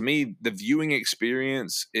 because to me the viewing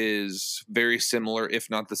experience is very similar, if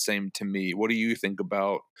not the same, to me. What do you think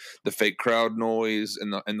about the fake crowd noise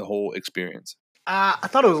and the whole experience? I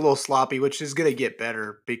thought it was a little sloppy, which is going to get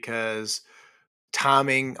better because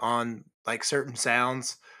timing on like certain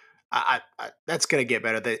sounds. That's going to get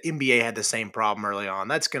better. The NBA had the same problem early on.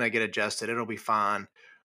 That's going to get adjusted. It'll be fine.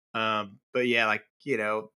 But yeah, like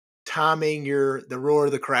timing the roar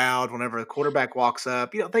of the crowd whenever the quarterback walks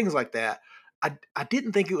up, things like that. I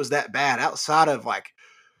didn't think it was that bad outside of like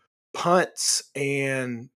punts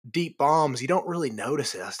and deep bombs. You don't really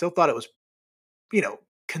notice it. I still thought it was, you know,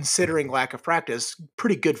 considering lack of practice,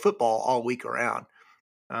 pretty good football all week around.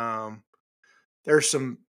 Um, there's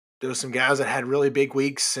some there was some guys that had really big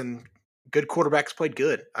weeks and good quarterbacks played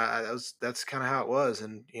good. That's kind of how it was,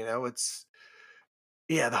 and it's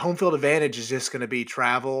yeah, the home field advantage is just going to be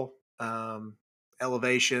travel,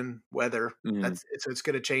 elevation, weather. Mhm. It's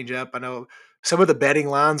going to change up. I know some of the betting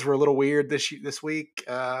lines were a little weird this week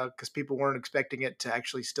because people weren't expecting it to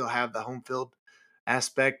actually still have the home field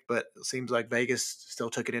aspect, but it seems like Vegas still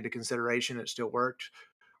took it into consideration. It still worked.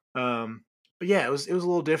 But yeah, it was a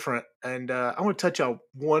little different. And I want to touch on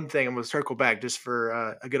one thing. I'm going to circle back just for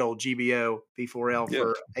a good old GBO V4L Yeah.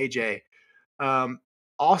 for AJ. Um,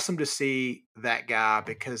 awesome to see that guy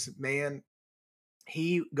because man,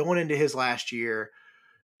 he going into his last year,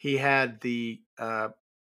 he had the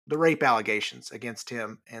rape allegations against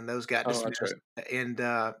him, and those got Oh, that's dismissed. right. And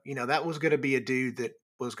that was going to be a dude that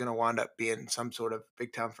was going to wind up being some sort of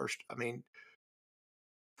big time first. I mean,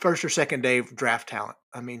 first or second day draft talent.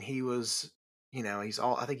 I mean, he was. He's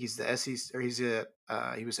all. I think he's the SEC, or he's a.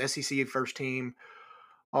 He was SEC first team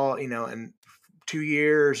all in 2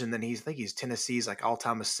 years, and then I think he's Tennessee's like all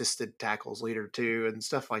time assisted tackles leader too, and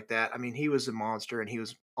stuff like that. I mean, he was a monster, and he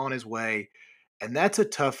was on his way. And that's a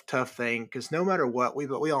tough thing because no matter what, we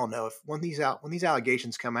all know if when these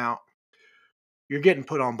allegations come out, you're getting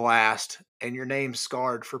put on blast and your name's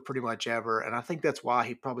scarred for pretty much ever. And I think that's why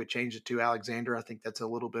he probably changed it to Alexander. I think that's a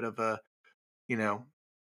little bit of you know,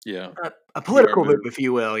 Yeah. a PR political move, move. if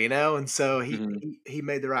you will, and so he Mhm. he he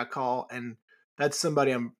made the right call, and that's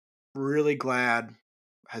somebody I'm really glad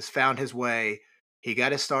has found his way. He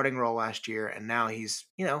got his starting role last year, and now he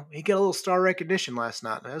got a little star recognition last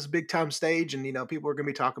night. That was a big time stage, and people are going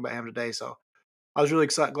to be talking about him today. So I was really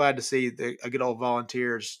glad to see a good old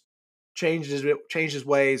Volunteers changed his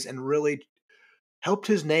ways and really helped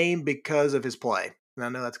his name because of his play. And I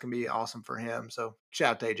know that's going to be awesome for him. So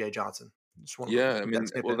shout out to AJ Johnson. Just want to Yeah, I give that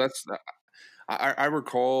mean, well, snippet. that's I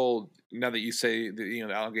recall now that you say the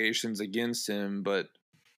allegations against him, but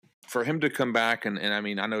for him to come back and I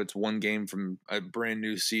mean, I know it's one game from a brand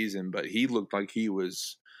new season, but he looked like he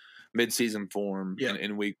was mid-season form Yeah.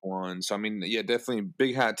 in week one. So I mean, yeah, definitely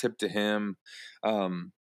big hat tip to him.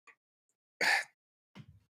 Um,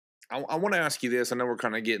 I want to ask you this. I know we're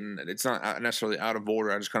kind of getting it's not necessarily out of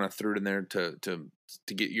order. I just kind of threw it in there to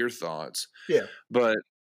get your thoughts. Yeah. But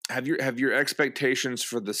have your expectations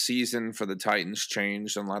for the season for the Titans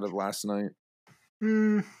changed in light of last night?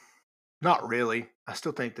 Mm, not really. I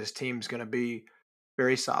still think this team's going to be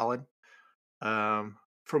very solid.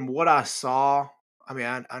 From what I saw, I mean,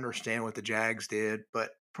 I understand what the Jags did,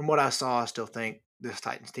 but from what I saw, I still think this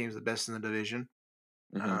Titans team is the best in the division.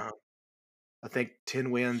 Hmm. Uh, I think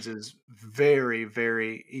 10 wins is very,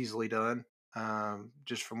 very easily done.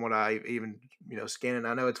 Just from what I even, scanning,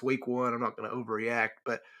 I know it's week one. I'm not going to overreact,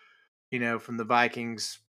 but, from the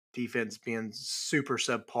Vikings defense being super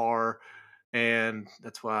subpar, and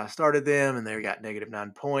that's why I started them, and they got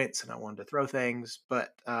 -9 points, and I wanted to throw things,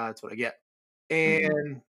 but that's what I get. Hmm.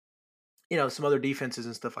 And, some other defenses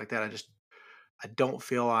and stuff like that, I don't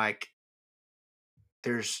feel like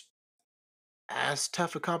there's as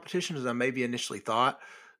tough a competition as I maybe initially thought.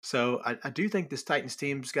 So I do think this Titans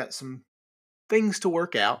team's got some things to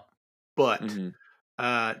work out, but Hmm.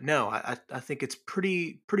 no, I think it's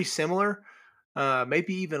pretty similar.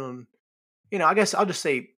 Maybe even I guess I'll just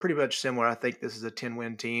say pretty much similar. I think this is a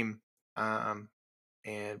 10-win team, um,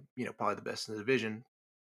 and probably the best in the division.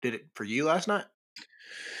 Did it for you last night?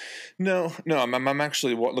 No, no, I'm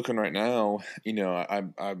actually looking right now.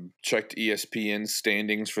 I checked ESPN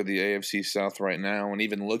standings for the AFC South right now, and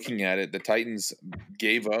even looking at it, the Titans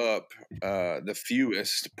gave up the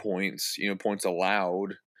fewest points. Points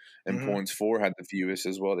allowed, and Hmm. points for had the fewest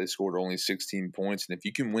as well. They scored only 16 points, and if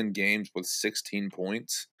you can win games with 16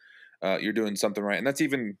 points, you're doing something right. And that's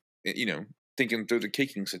even thinking through the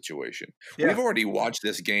kicking situation. We've Yeah, already watched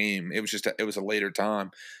this game. It was a later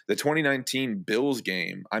time. The 2019 Bills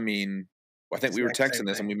game. I mean, I think we were exact same texting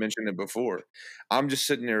this and thing. we mentioned it before. I'm just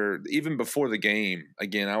sitting there, even before the game.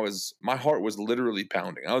 Again, my heart was literally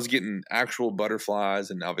pounding. I was getting actual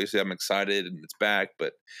butterflies, and obviously I'm excited and it's back.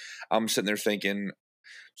 But I'm sitting there thinking,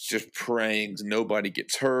 just praying nobody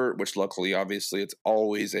gets hurt. Which luckily, obviously, it's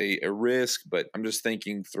always a risk. But I'm just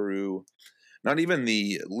thinking through not even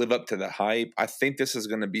the live up to the hype. I think this is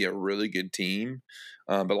going to be a really good team.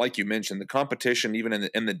 But like you mentioned, the competition, even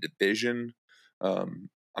in the division,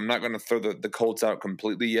 um, I'm not going to throw the Colts out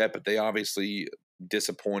completely yet, but they obviously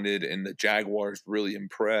disappointed, and the Jaguars really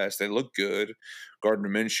impressed. They look good. Gardner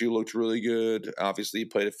Minshew looked really good. Obviously, he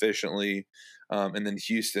played efficiently. And then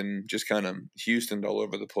Houston just kind of Houstoned all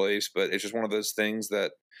over the place. But it's just one of those things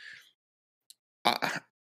that I,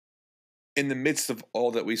 in the midst of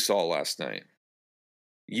all that we saw last night,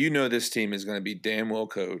 this team is going to be damn well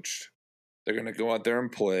coached. They're going to go out there and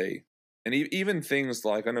play. And even things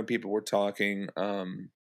like, I know people were talking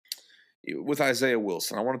with Isaiah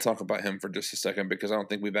Wilson. I want to talk about him for just a second because I don't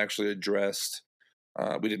think we've actually addressed.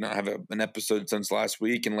 We did not have an episode since last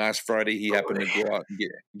week, and last Friday he happened to Totally. go out and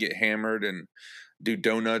get hammered and do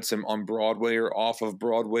donuts on Broadway or off of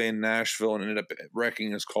Broadway in Nashville, and ended up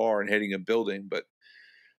wrecking his car and hitting a building. But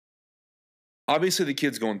obviously the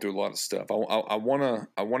kid's going through a lot of stuff. I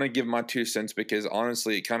wanna give my 2 cents because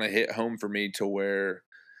honestly, it kind of hit home for me to where,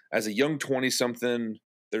 as a young 20 something,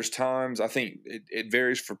 there's times I think it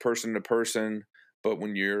varies for person to person, but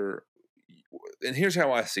when you're, and here's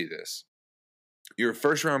how I see this: You're a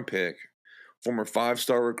first round pick, former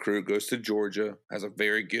 5-star recruit, goes to Georgia, has a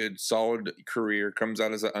very good, solid career, comes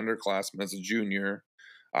out as an underclassman, as a junior.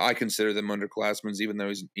 I consider them underclassmen, even though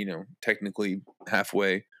he's, technically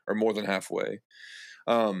halfway or more than halfway.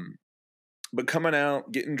 But coming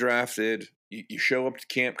out, getting drafted, you show up to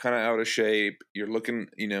camp kind of out of shape. You're looking,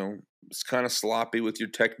 it's kind of sloppy with your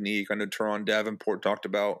technique. I know Teron Davenport talked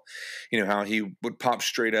about, how he would pop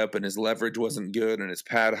straight up and his leverage wasn't good and his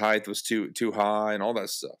pad height was too high and all that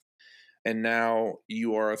stuff. And now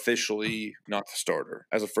you are officially not the starter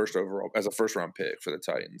as a first round pick for the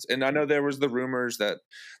Titans. And I know there was the rumors that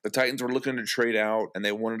the Titans were looking to trade out and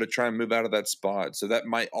they wanted to try and move out of that spot. So that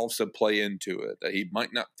might also play into it, that he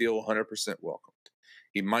might not feel 100% welcomed.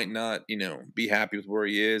 He might not, be happy with where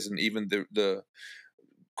he is. And even the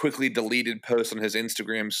quickly deleted post on his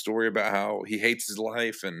Instagram story about how he hates his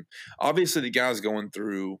life. And obviously the guy's going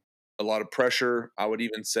through a lot of pressure. I would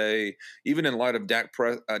even say, even in light of Dak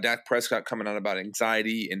Prescott coming out about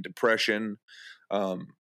anxiety and depression,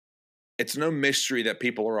 it's no mystery that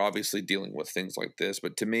people are obviously dealing with things like this.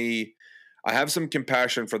 But to me, I have some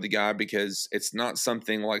compassion for the guy because it's not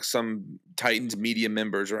something like some Titans media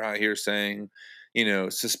members are out here saying,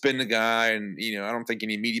 suspend the guy. And, I don't think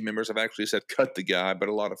any media members have actually said cut the guy, but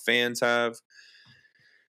a lot of fans have.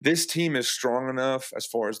 This team is strong enough as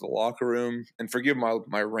far as the locker room, and forgive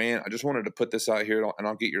my rant. I just wanted to put this out here, and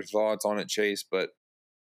I'll get your thoughts on it, Chase. But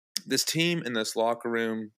this team in this locker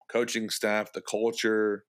room, coaching staff, the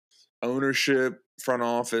culture, ownership, front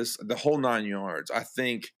office, the whole 9 yards. I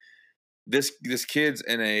think this kid's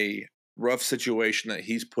in a rough situation that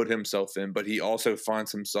he's put himself in, but he also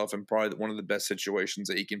finds himself in probably one of the best situations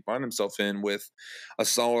that he can find himself in, with a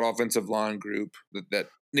solid offensive line group that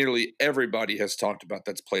nearly everybody has talked about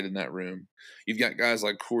that's played in that room. You've got guys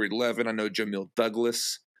like Corey Levin. I know Jamil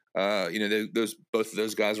Douglas. Both of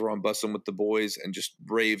those guys were on Bussin' with the Boys and just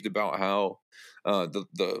raved about how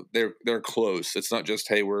they're close. It's not just,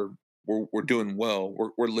 hey, we're doing well.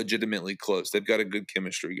 We're legitimately close. They've got a good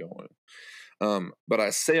chemistry going. But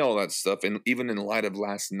I say all that stuff, and even in light of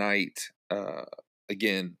last night,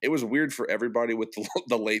 again, it was weird for everybody with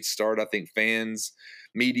the late start. I think fans,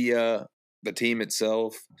 media, the team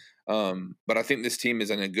itself. But I think this team is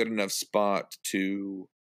in a good enough spot to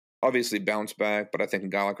obviously bounce back. But I think a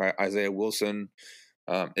guy like Isaiah Wilson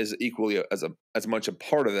is equally as much a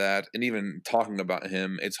part of that. And even talking about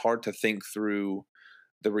him, it's hard to think through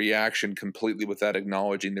the reaction completely without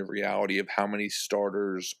acknowledging the reality of how many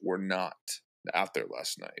starters were not out there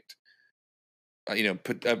last night.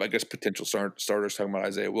 I guess potential starters, talking about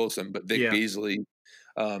Isaiah Wilson, but Vic Beasley,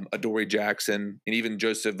 Adoree Jackson, and even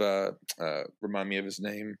Joseph, remind me of his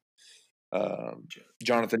name,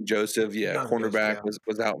 Jonathan Joseph, cornerback,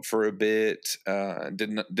 was out for a bit,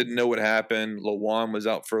 didn't know what happened. Lawan was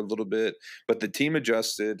out for a little bit, but the team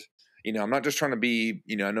adjusted. I'm not just trying to be,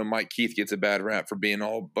 I know Mike Keith gets a bad rap for being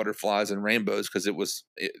all butterflies and rainbows because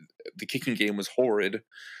the kicking game was horrid.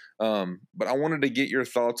 But I wanted to get your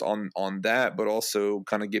thoughts on that, but also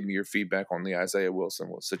kind of give me your feedback on the Isaiah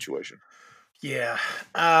Wilson situation. Yeah,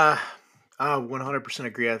 I 100%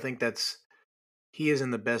 agree. I think he is in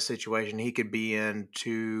the best situation he could be in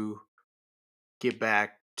to get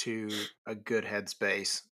back to a good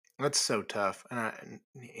headspace. That's so tough, and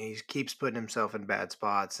he keeps putting himself in bad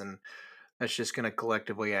spots, and that's just going to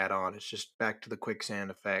collectively add on. It's just back to the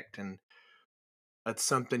quicksand effect, and that's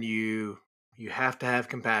something you have to have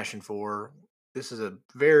compassion for. This is a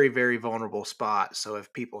very, very vulnerable spot, so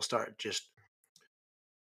if people start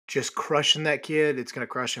just crushing that kid, it's going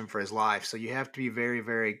to crush him for his life. So you have to be very,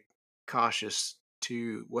 very cautious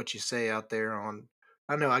to what you say out there on.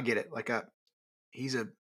 I know, I get it. He's a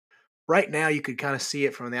right now you could kind of see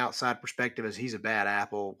it from the outside perspective as he's a bad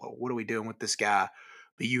apple. What are we doing with this guy?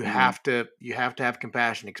 But you have to have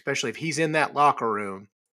compassion, especially if he's in that locker room.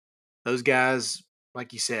 Those guys,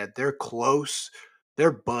 like you said, they're close.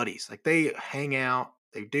 They're buddies. Like, they hang out.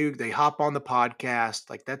 They hop on the podcast.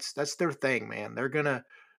 Like, that's their thing, man. They're gonna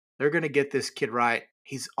get this kid right.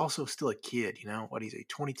 He's also still a kid, what he's a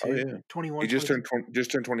 22, Oh, yeah. 21. He just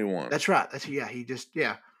turned 21. That's right.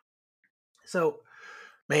 So,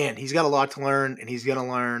 man, he's got a lot to learn, and he's gonna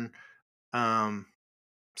learn.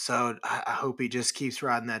 So I hope he just keeps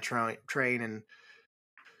riding that train and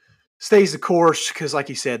stays the course, because, like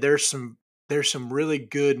you said, there's some really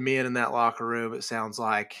good men in that locker room, it sounds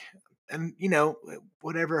like. And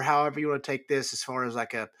however you want to take this, as far as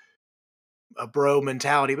like a bro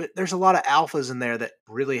mentality, but there's a lot of alphas in there that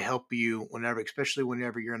really help you especially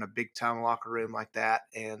whenever you're in a big time locker room like that.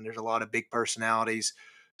 And there's a lot of big personalities.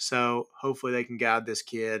 So hopefully they can guide this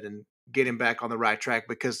kid and get him back on the right track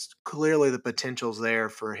because clearly the potential's there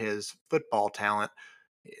for his football talent.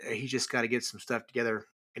 He just got to get some stuff together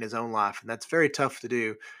in his own life, and that's very tough to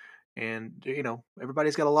do. And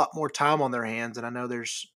everybody's got a lot more time on their hands, and I know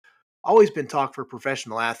there's always been talk for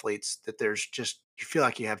professional athletes that there's just you feel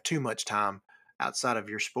like you have too much time outside of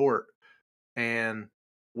your sport. And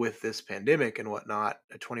with this pandemic and whatnot,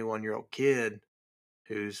 a 21-year-old kid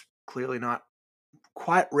who's clearly not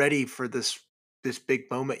quite ready for this big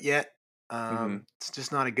moment yet. Hmm. It's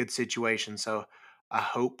just not a good situation. So I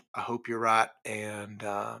hope you're right, and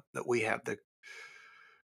that we have the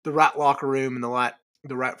right locker room and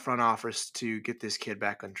the right front office to get this kid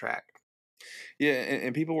back on track. Yeah,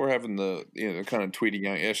 and people were having they're kind of tweeting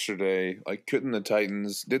out yesterday, like, couldn't the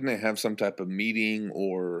Titans, didn't they have some type of meeting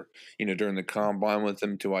or, during the combine with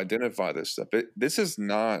them to identify this stuff? This is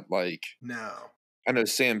not like, No, I know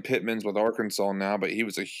Sam Pittman's with Arkansas now, but he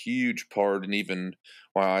was a huge part, and even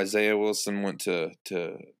while Isaiah Wilson went to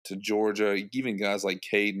Georgia, even guys like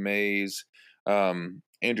Cade Mays,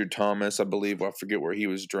 Andrew Thomas, I believe, I forget where he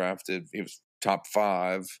was drafted. He was top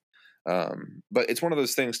five. But it's one of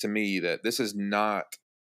those things to me that this is not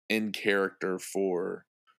in character for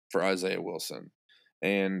Isaiah Wilson.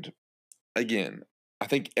 And again, I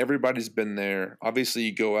think everybody's been there. Obviously,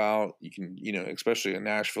 you go out, you can, especially in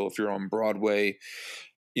Nashville, if you're on Broadway,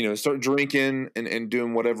 start drinking and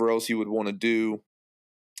doing whatever else you would want to do.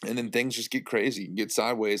 And then things just get crazy, get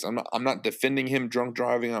sideways. I'm not defending him drunk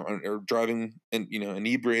driving or driving and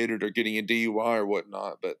inebriated or getting a DUI or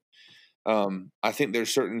whatnot, but I think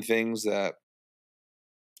there's certain things that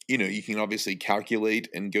you can obviously calculate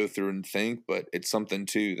and go through and think, but it's something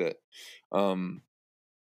too that um,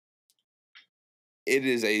 it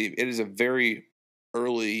is a very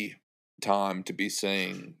early time to be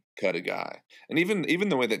saying cut a guy. And even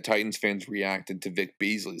the way that Titans fans reacted to Vic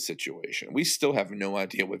Beasley's situation, we still have no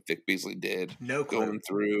idea what Vic Beasley did no clue. going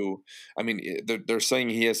through. I mean, they're saying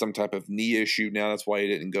he has some type of knee issue now. That's why he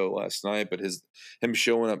didn't go last night. But him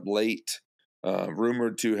showing up late,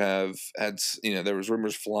 rumored to have had, there was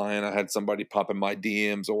rumors flying. I had somebody pop in my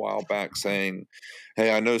DMs a while back saying,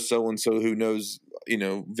 "Hey, I know so and so who knows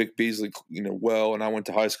Vic Beasley well, and I went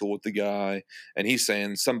to high school with the guy, and he's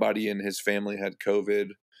saying somebody in his family had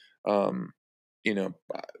COVID." Um, and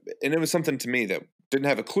it was something to me that didn't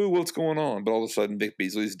have a clue what's going on, but all of a sudden Vic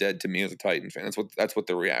Beasley's dead to me as a Titan fan. That's what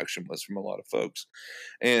the reaction was from a lot of folks.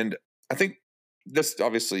 And I think that's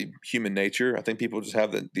obviously human nature. I think people just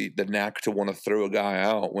have the knack to want to throw a guy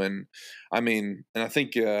out when, and I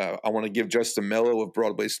think I want to give Justin Mello of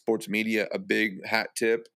Broadway Sports Media a big hat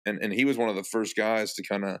tip. And he was one of the first guys to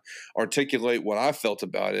kind of articulate what I felt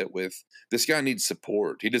about it with this guy needs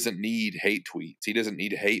support. He doesn't need hate tweets. He doesn't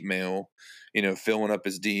need hate mail, filling up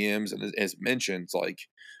his DMs and his mentions. Like,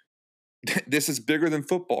 this is bigger than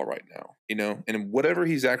football right now, and whatever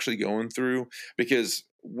he's actually going through, because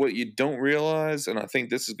what you don't realize, and I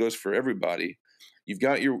think goes for everybody, you've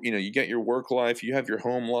got you got your work life, you have your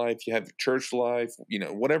home life, you have your church life,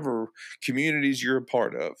 whatever communities you're a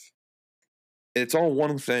part of. It's all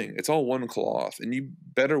one thing. It's all one cloth. And you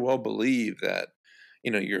better well believe that,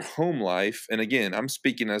 your home life, and again, I'm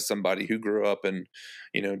speaking as somebody who grew up in,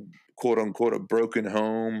 you know, quote unquote a broken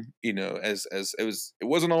home, as it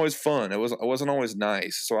wasn't always fun. It wasn't always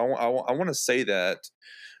nice. So I want to say that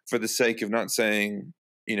for the sake of not saying,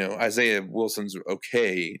 Isaiah Wilson's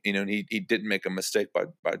okay, and he didn't make a mistake by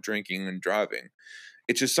drinking and driving.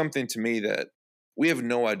 It's just something to me that we have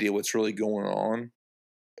no idea what's really going on,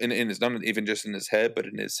 and it's not even just in his head, but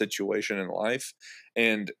in his situation in life.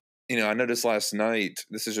 And I noticed last night.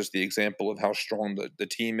 This is just the example of how strong the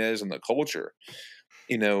team is and the culture.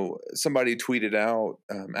 Somebody tweeted out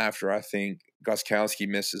after I think Goskowski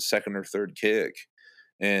missed his second or third kick,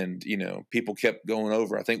 and people kept going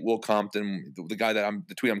over. I think Will Compton, the guy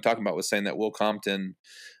the tweet I'm talking about, was saying that Will Compton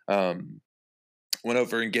um, went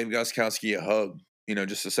over and gave Goskowski a hug,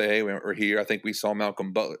 just to say, hey, we're here. I think we saw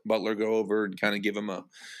Malcolm Butler go over and kind of give him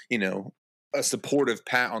you know, a supportive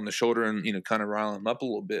pat on the shoulder and, kind of rile him up a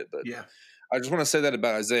little bit. But Yeah. I just want to say that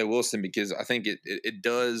about Isaiah Wilson, because I think it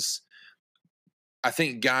does. I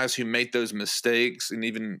think guys who make those mistakes, and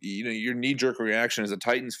even, your knee jerk reaction as a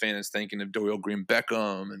Titans fan is thinking of Dorial Green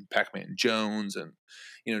Beckham and Pac-Man Jones and,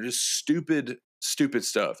 just stupid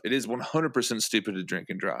stuff. It is 100% stupid to drink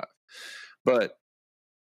and drive. But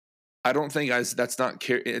I don't think that's not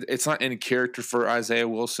it's not in character for Isaiah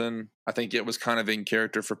Wilson. I think it was kind of in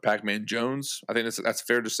character for Pac-Man Jones. I think that's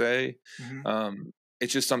fair to say. Hmm.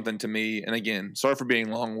 It's just something to me. And again, sorry for being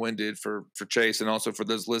long-winded for Chase and also for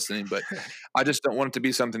those listening, but I just don't want it to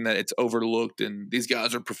be something that it's overlooked and these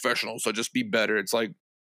guys are professionals, so just be better. It's like,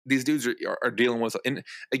 these dudes are dealing with, and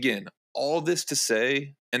again, all this to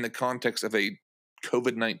say in the context of a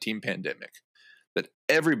COVID-19 pandemic, that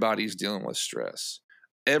everybody's dealing with stress.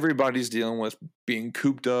 Everybody's dealing with being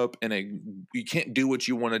cooped up in a you can't do what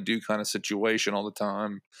you want to do kind of situation all the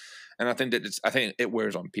time. And I think that I think it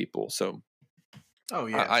wears on people. So Oh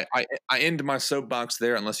yeah. I end my soapbox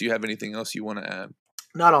there unless you have anything else you want to add.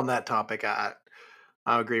 Not on that topic. I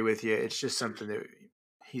agree with you. It's just something that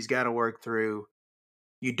he's got to work through.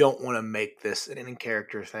 You don't want to make this an in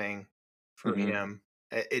character thing for Mm-hmm. him.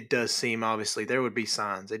 It does seem obviously there would be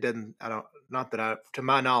signs. It doesn't. I don't. Not that I, to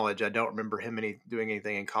my knowledge, I don't remember him doing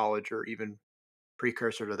anything in college or even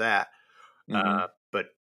precursor to that. Mm-hmm. But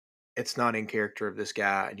it's not in character of this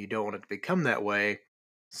guy, and you don't want it to become that way.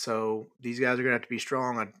 So these guys are going to have to be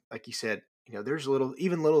strong. Like you said, there's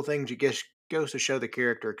little things you guess goes to show the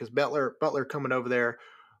character because Butler coming over there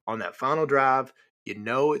on that final drive,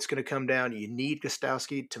 it's going to come down. You need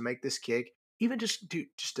Gostowski to make this kick. Even just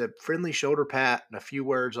a friendly shoulder pat and a few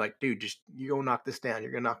words like, dude, just you're gonna knock this down.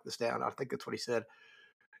 You're gonna knock this down. I think that's what he said.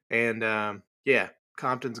 And yeah,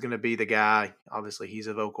 Compton's going to be the guy. Obviously, he's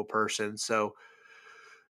a vocal person, so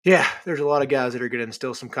yeah, there's a lot of guys that are going to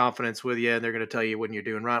instill some confidence with you, and they're going to tell you when you're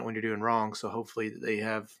doing right, when you're doing wrong. So hopefully they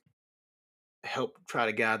have help try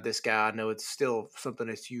to guide this guy. I know it's still something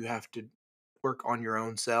that you have to work on your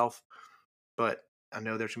own self, but I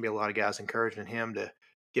know there's going to be a lot of guys encouraging him to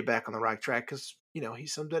get back on the right track because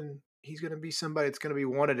he's going to be somebody that's going to be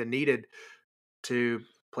wanted and needed to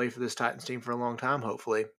play for this Titans team for a long time.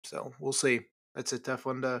 Hopefully, so we'll see. That's a tough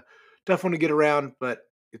one to get around, but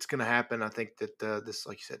it's going to happen. I think that this,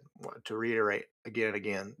 like you said, to reiterate again and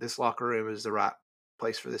again, this locker room is the right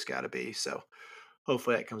place for this guy to be. So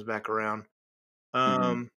hopefully that comes back around. Mm-hmm.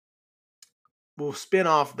 Um, we'll spin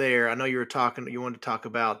off there. I know you wanted to talk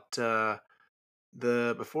about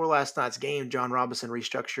the before last night's game. John Robinson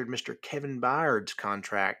restructured Mr. Kevin Byard's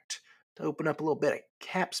contract to open up a little bit of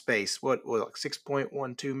cap space. What like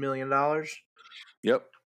 $6.12 million? Yep.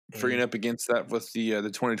 Freeing And up against that with the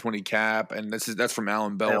 2020 cap, and that's from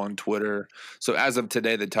Alan Bell yep. on Twitter. So as of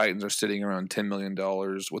today, the Titans are sitting around $10 million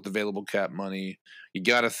with available cap money. You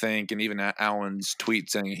got to think, and even Alan's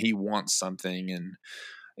tweet saying he wants something, and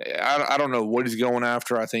I don't know what he's going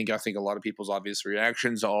after. I think a lot of people's obvious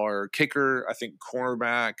reactions are kicker. I think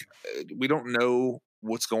cornerback. We don't know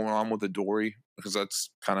what's going on with Adoree because that's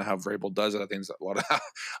kind of how Vrabel does it. I think it's a lot of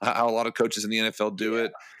how a lot of coaches in the NFL do Yeah.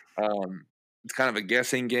 it. It's kind of a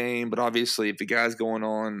guessing game, but obviously, if the guy's going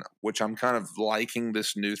on, which I'm kind of liking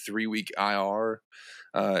this new 3-week IR,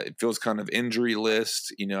 it feels kind of injury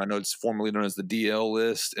list. I know it's formerly known as the DL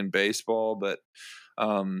list in baseball, but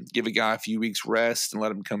give a guy a few weeks rest and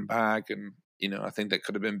let him come back. And, I think that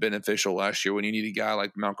could have been beneficial last year when you need a guy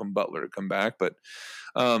like Malcolm Butler to come back. But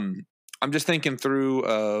I'm just thinking through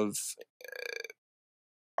of,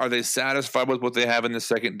 are they satisfied with what they have in the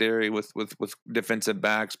secondary with defensive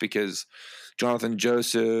backs? Because Jonathan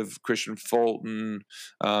Joseph, Christian Fulton,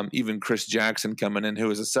 even Chris Jackson coming in, who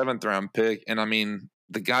was a 7th-round pick, and I mean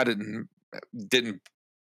the guy didn't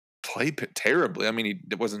play terribly. I mean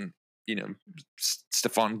it wasn't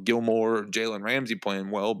Stephon Gilmore or Jalen Ramsey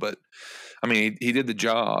playing well, but I mean he did the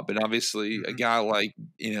job. And obviously a guy like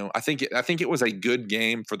I think it was a good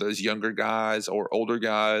game for those younger guys or older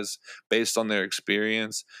guys based on their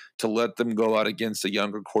experience to let them go out against a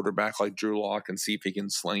younger quarterback like Drew Lock and see if he can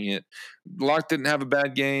sling it. Lock didn't have a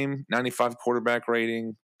bad game, 95 quarterback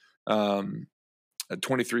rating,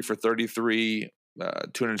 23 for 33.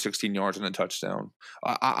 216 yards and a touchdown.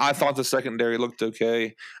 I thought the secondary looked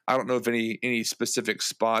okay. I don't know if any specific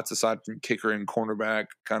spots aside from kicker and cornerback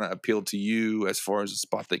kind of appealed to you as far as a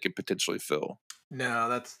spot they could potentially fill. No,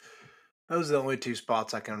 those are the only two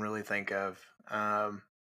spots I can really think of. And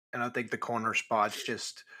I think the corner spot's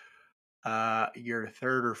just your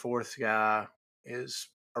third or fourth guy is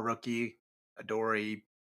a rookie, Adoree.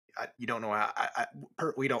 You don't know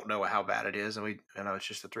we don't know how bad it is, and I know it's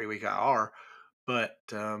just a 3-week IR, but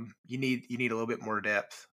you need a little bit more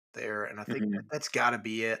depth there, and I think Mm-hmm. that's got to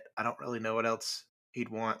be it. I don't really know what else he'd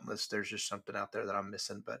want unless there's just something out there that I'm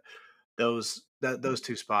missing, but those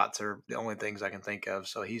two spots are the only things I can think of.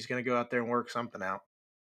 So he's going to go out there and work something out.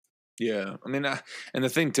 Yeah, I mean, and the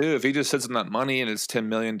thing too, if he just sits on that money and it's $10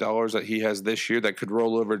 million that he has this year that could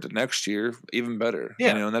roll over to next year, even better.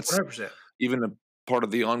 Yeah, And that's 100%. even a part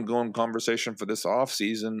of the ongoing conversation for this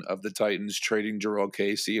offseason of the Titans trading Jarrell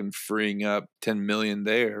Casey and freeing up $10 million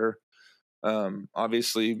there.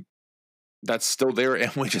 Obviously, that's still there,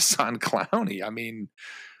 and we just signed Clowney. I mean,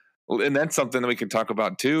 and that's something that we can talk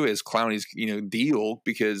about too is Clowney's deal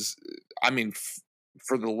because I mean,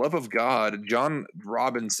 for the love of God, John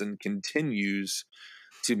Robinson continues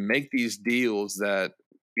to make these deals that,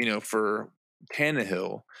 for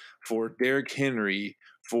Tannehill, for Derrick Henry,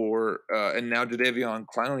 for and now Jadeveon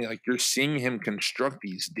Clowney, like you're seeing him construct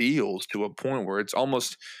these deals to a point where it's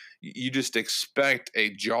almost you just expect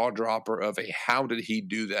a jaw dropper of a how did he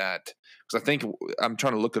do that? Because I think I'm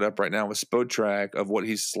trying to look it up right now with Spotrac of what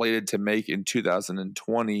he's slated to make in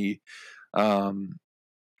 2020.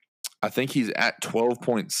 I think he's at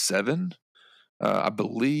 12.7. I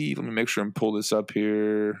believe. Let me make sure and pull this up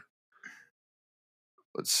here.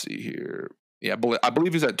 Let's see here. Yeah, I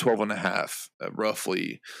believe he's at 12 and a half,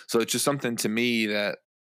 roughly. So it's just something to me that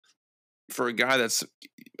for a guy that's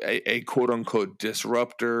a quote unquote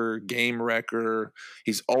disruptor, game wrecker,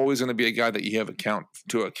 he's always going to be a guy that you have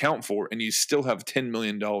to account for, and you still have $10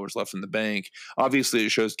 million left in the bank. Obviously, it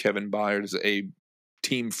shows Kevin Byard is a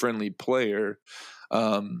team friendly player.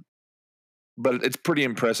 But it's pretty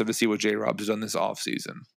impressive to see what J-Rob has done this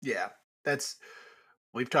offseason. Yeah,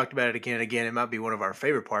 we've talked about it again and again. It might be one of our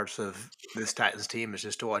favorite parts of this Titans team is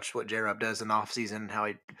just to watch what J-Rob does in the offseason, how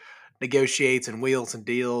he negotiates and wheels and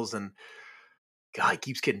deals, and God, he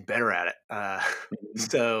keeps getting better at it.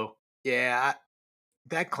 So, yeah,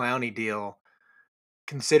 that Clowney deal,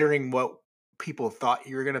 considering what people thought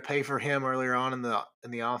you were going to pay for him earlier on in the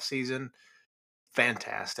offseason,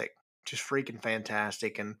 fantastic. Just freaking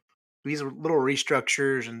fantastic. And these little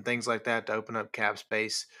restructures and things like that to open up cap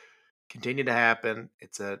space continue to happen.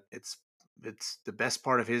 It's the best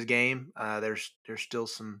part of his game. There's still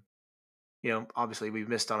some, obviously we've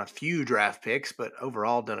missed on a few draft picks, but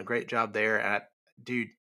overall done a great job there. Dude,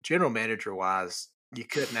 general manager wise, you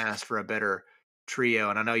couldn't ask for a better trio.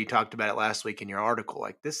 And I know you talked about it last week in your article.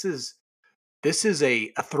 Like this is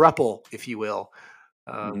a thruple, if you will,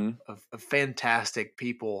 of fantastic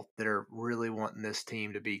people that are really wanting this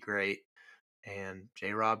team to be great. And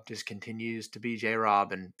J-Rob just continues to be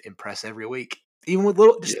J-Rob and impress every week, even with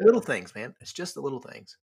little things, man. It's just the little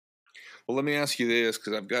things. Well, let me ask you this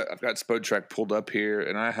because I've got Spotrac pulled up here,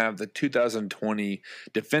 and I have the 2020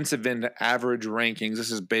 defensive end average rankings.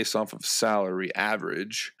 This is based off of salary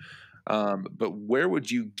average. But where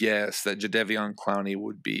would you guess that Jadeveon Clowney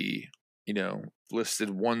would be? Listed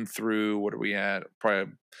 1 through what are we at?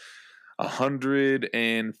 Probably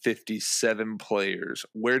 157 players.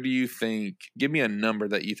 Where do you think? Give me a number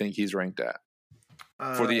that you think he's ranked at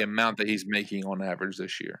for the amount that he's making on average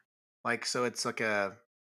this year. So it's like a.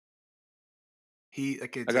 I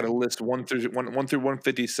got a list 1 through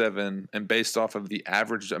 157, and based off of the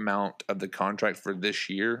average amount of the contract for this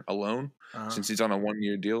year alone, since he's on a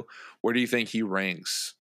 1-year deal, where do you think he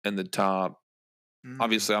ranks in the top?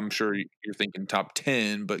 Obviously, I'm sure you're thinking top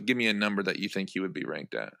 10, but give me a number that you think he would be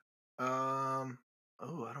ranked at. I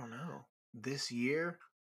don't know. This year,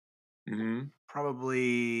 Mm-hmm.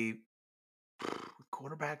 probably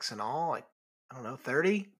quarterbacks and all. Like I don't know,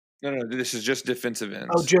 30. No, this is just defensive ends.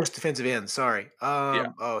 Oh, just defensive ends. Sorry. Yeah.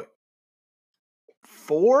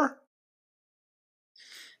 4.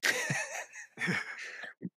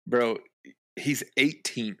 Bro, he's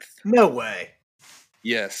 18th. No way.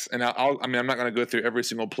 Yes, and I'm not going to go through every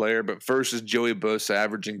single player, but first is Joey Bosa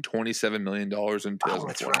averaging $27 million in 2020. Oh,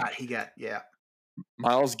 that's right. He got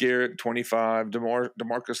Myles Garrett, 25.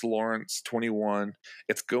 DeMarcus Lawrence, 21.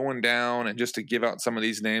 It's going down, and just to give out some of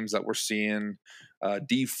these names that we're seeing,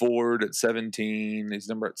 D Ford at 17. He's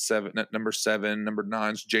number 7. Number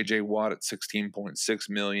 9 is J.J. Watt at $16.6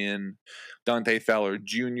 million. Dante Fowler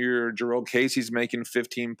Jr. Jarrell Casey's making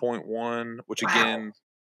 15.1, which again,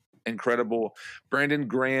 incredible. Brandon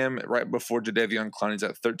Graham right before Jadeveon Clowney's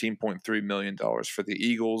at $13.3 million for the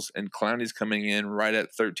Eagles, and Clowney's coming in right at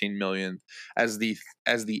 $13 million as the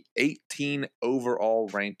 18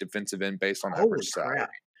 overall ranked defensive end based on average salary.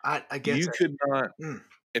 I guess you could not.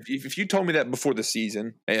 If you told me that before the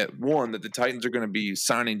season, one, that the Titans are going to be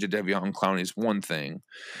signing Jadeveon Clowney is one thing,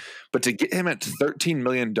 but to get him at $13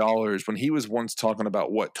 million when he was once talking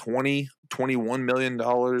about what, $21 million,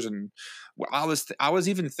 and I was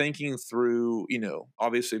even thinking through,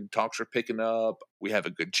 obviously talks are picking up. We have a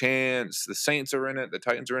good chance. The Saints are in it. The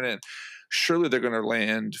Titans are in it. Surely they're going to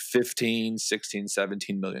land 15, 16,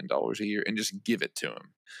 $17 million a year and just give it to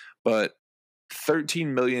him. But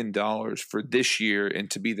 $13 million for this year and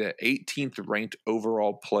to be the 18th ranked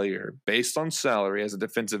overall player based on salary as a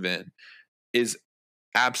defensive end is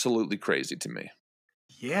absolutely crazy to me.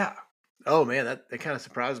 Yeah. Oh man, that kind of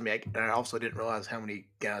surprised me. I also didn't realize how many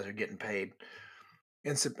guys are getting paid.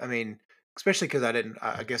 And so, I mean, especially because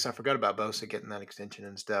I guess I forgot about Bosa getting that extension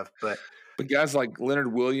and stuff. But guys like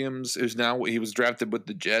Leonard Williams, he was drafted with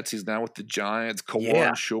the Jets. He's now with the Giants.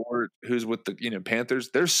 Kawan Short, who's with the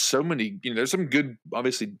Panthers. There's so many. There's some good,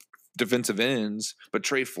 obviously, defensive ends, but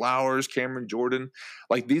Trey Flowers, Cameron Jordan,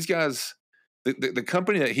 like these guys, the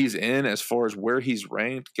company that he's in as far as where he's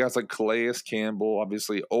ranked, guys like Calais Campbell,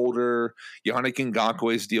 obviously older, Yannick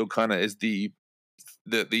Ngakoue's deal kind of is the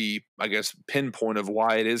I guess pinpoint of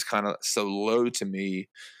why it is kind of so low to me.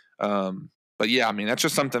 But yeah, I mean, that's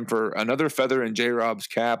just something for another feather in J Rob's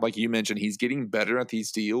cap. Like you mentioned, he's getting better at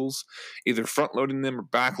these deals, either front loading them or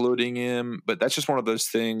back loading him. But that's just one of those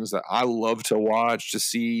things that I love to watch, to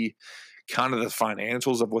see kind of the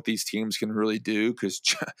financials of what these teams can really do. Because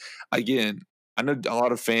again, I know a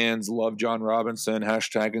lot of fans love John Robinson,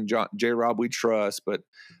 hashtag and J Rob we trust, but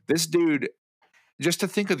this dude, just to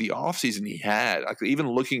think of the offseason he had, like even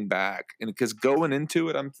looking back, and because going into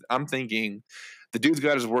it, I'm thinking the dude's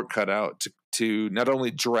got his work cut out to not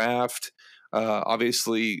only draft,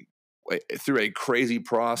 obviously through a crazy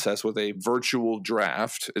process with a virtual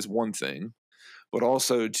draft is one thing, but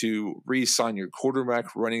also to re-sign your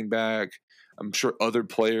quarterback, running back, I'm sure other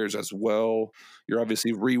players as well. You're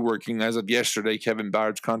obviously reworking, as of yesterday, Kevin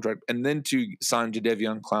Byard's contract, and then to sign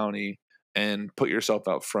Jadeveon Clowney and put yourself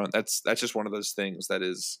out front. That's just one of those things that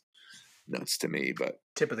is nuts to me. But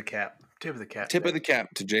Tip of the cap. Tip of the cap. tip of the cap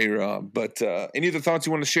to J Rob. But any other thoughts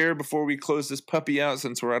you want to share before we close this puppy out,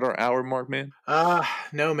 since we're at our hour mark, man?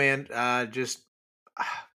 No, man. Just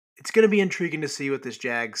it's going to be intriguing to see what this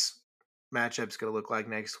Jags matchup's going to look like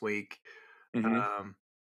next week. Mm-hmm. Um,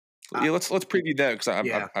 Yeah, let's preview that, because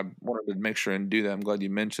yeah. I wanted to make sure and do that. I'm glad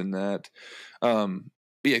you mentioned that. But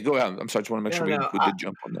yeah, go ahead. I'm sorry. I just want to make sure we did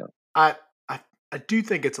jump on that. I, I do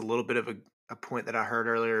think it's a little bit of a point that I heard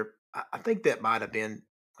earlier. I think that might have been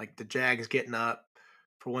like the Jags getting up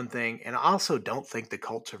for one thing, and I also don't think the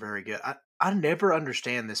Colts are very good. I never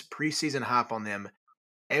understand this preseason hype on them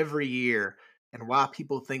every year and why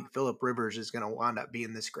people think Philip Rivers is going to wind up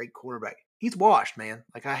being this great quarterback. He's washed, man.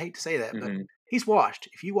 Like, I hate to say that, but Mm-hmm. he's washed.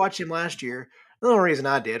 If you watch him last year, the only reason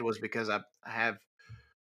I did was because I have,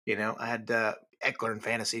 I had Eckler in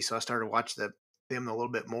fantasy, so I started to watch them a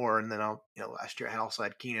little bit more. And then last year I also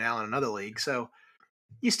had Keenan Allen in another league. So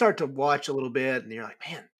you start to watch a little bit and you're like,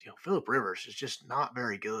 man, Philip Rivers is just not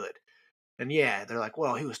very good. And yeah, they're like,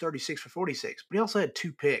 well, he was 36 for 46, but he also had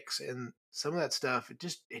 2 picks, and some of that stuff, it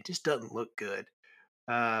just doesn't look good.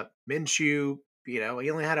 Minshew, he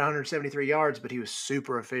only had 173 yards, but he was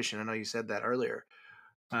super efficient. I know you said that earlier.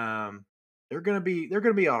 Um, they're gonna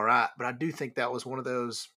be all right, but I do think that was one of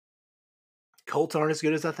those. Colts aren't as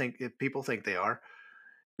good as I think people think they are,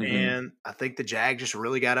 Mm-hmm. and I think the Jag just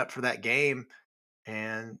really got up for that game,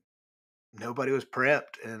 and nobody was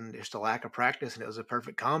prepped, and just a lack of practice, and it was a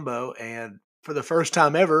perfect combo. And for the first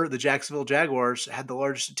time ever, the Jacksonville Jaguars had the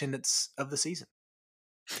largest attendance of the season.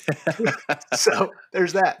 So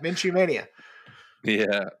there's that Minshew mania.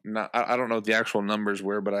 Yeah, no, I don't know what the actual numbers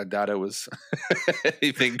were, but I doubt it was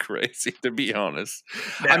anything crazy, to be honest.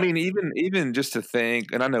 I Now, mean, even just to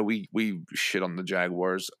think, and I know we shit on the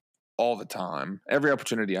Jaguars all the time. Every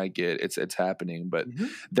opportunity I get, it's happening. But mhm,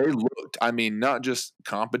 they looked, I mean, not just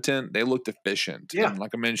competent, they looked efficient. yeah, And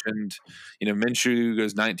like I mentioned, Minshew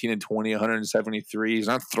goes 19 and 20, 173. He's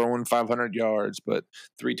not throwing 500 yards, but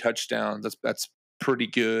 3 touchdowns. That's pretty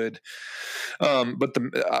good. But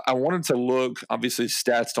I wanted to look. Obviously,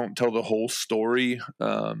 stats don't tell the whole story.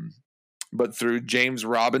 But through James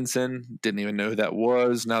Robinson, didn't even know who that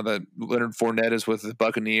was. Now that Leonard Fournette is with the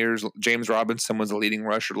Buccaneers, James Robinson was the leading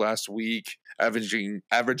rusher last week, averaging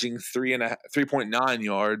 3.9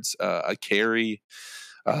 yards a carry.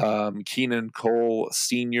 Keenan Cole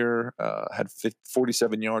Sr. Had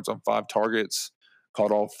 47 yards on 5 targets,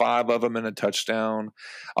 caught all 5 of them in a touchdown.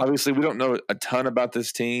 Obviously, we don't know a ton about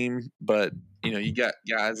this team, but you got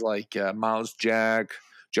guys like Miles Jack,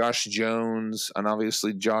 Josh Jones, and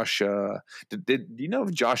obviously Josh. Do you know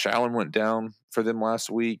if Josh Allen went down for them last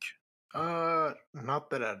week? not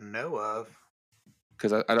that I know of.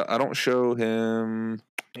 Because I don't show him.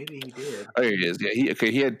 Maybe he did. Oh, here he is. Yeah,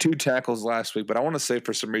 he had 2 tackles last week, but I want to say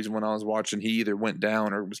for some reason when I was watching, he either went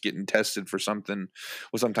down or was getting tested for something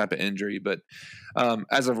with some type of injury. But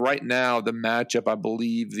as of right now, the matchup, I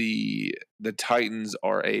believe the Titans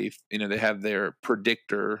are they have their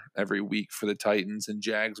predictor every week for the Titans and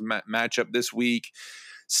Jags matchup this week.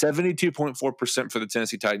 72.4% for the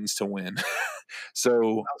Tennessee Titans to win. So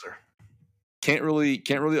Bowser. can't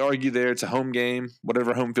really argue there. It's a home game.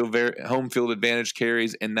 Whatever home field advantage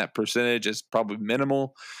carries in that percentage is probably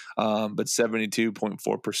minimal, but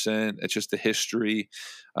 72.4%. It's just the history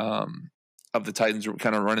of the Titans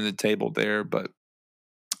kind of running the table there. But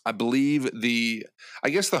I believe I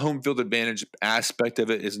guess the home field advantage aspect of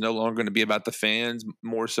it is no longer going to be about the fans,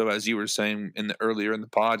 more so as you were saying earlier in the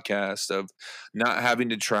podcast, of not having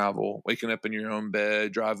to travel, waking up in your own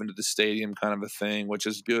bed, driving to the stadium kind of a thing, which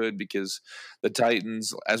is good because the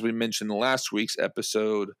Titans, as we mentioned in last week's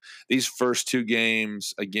episode, these first two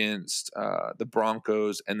games against the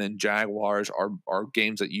Broncos and then Jaguars are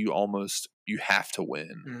games that you have to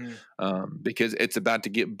win, because it's about to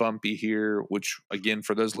get bumpy here, which again,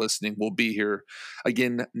 for those listening, we'll be here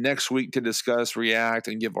again next week to discuss, react,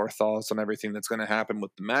 and give our thoughts on everything that's going to happen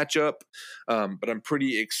with the matchup. But I'm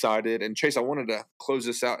pretty excited. And Chase, I wanted to close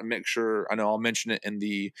this out and make sure, I know I'll mention it in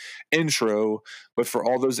the intro, but for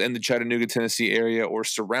all those in the Chattanooga, Tennessee area or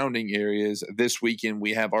surrounding areas, this weekend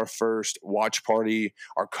we have our first watch party,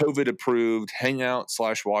 our COVID approved hangout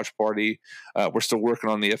 / watch party. We're still working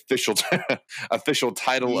on the official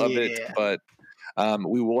title of it, but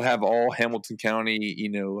we will have all Hamilton County,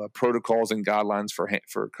 protocols and guidelines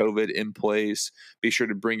for COVID in place. Be sure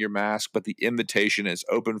to bring your mask, but the invitation is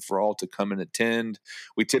open for all to come and attend.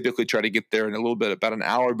 We typically try to get there in a little bit, about an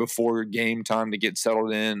hour before game time, to get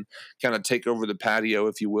settled in, kind of take over the patio,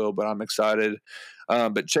 if you will. But I'm excited.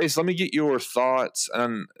 But Chase, let me get your thoughts.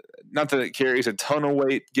 Not that it carries a ton of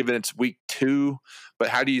weight given it's week 2, but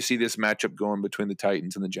how do you see this matchup going between the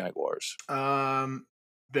Titans and the Jaguars?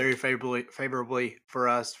 Very favorably for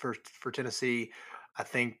us, for Tennessee. I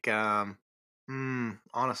think,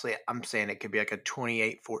 honestly, I'm saying it could be like a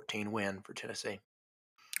 28-14 win for Tennessee.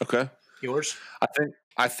 Okay. Yours?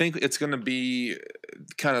 I think it's going to be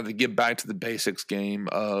kind of the get back to the basics game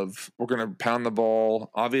of we're going to pound the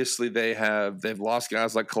ball. Obviously, they've lost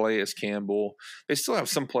guys like Calais Campbell. They still have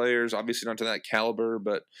some players, obviously not to that caliber,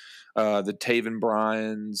 but the Taven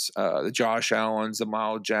Bryans, the Josh Allens, the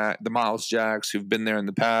Miles Jacks, who've been there in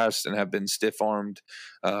the past and have been stiff-armed,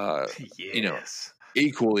 yes.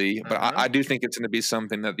 Equally. But I do think it's going to be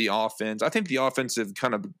something that I think the offensive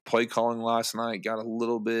kind of play calling last night got a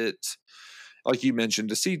little bit, like you mentioned,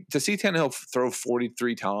 to see Tannehill throw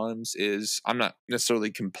 43 times I'm not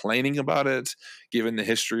necessarily complaining about it, given the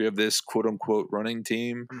history of this quote unquote running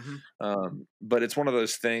team. But it's one of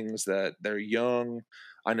those things that they're young.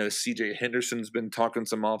 I know CJ Henderson's been talking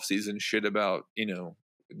some offseason shit about,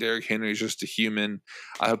 Derrick Henry's just a human.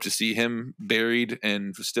 I hope to see him buried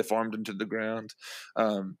and stiff-armed into the ground.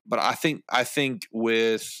 But I think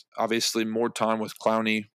with obviously more time with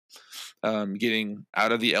Clowney, getting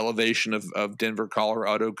out of the elevation of Denver,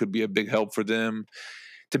 Colorado could be a big help for them.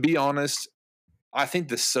 To be honest, I think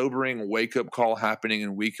the sobering wake-up call happening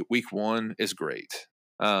in week 1 is great.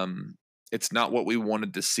 It's not what we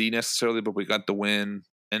wanted to see necessarily, but we got the win.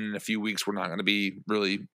 And in a few weeks, we're not going to be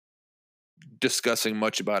really discussing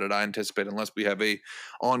much about it, I anticipate, unless we have a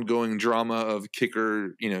ongoing drama of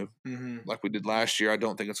kicker, like we did last year. I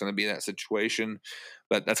don't think it's going to be that situation,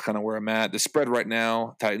 but that's kind of where I'm at. The spread right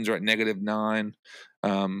now, Titans are at -9,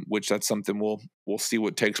 which that's something we'll see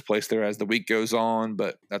what takes place there as the week goes on,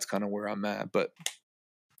 but that's kind of where I'm at. But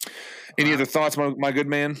any other thoughts, my good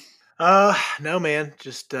man? No, man,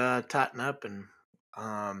 just tighten up, and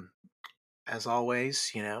as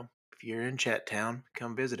always, if you're in Chattown,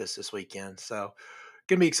 come visit us this weekend. So,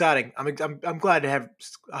 gonna be exciting. I'm glad to have.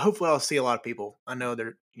 Hopefully, I'll see a lot of people. I know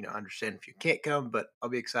they're I understand if you can't come, but I'll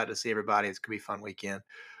be excited to see everybody. It's gonna be a fun weekend.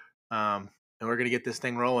 And we're gonna get this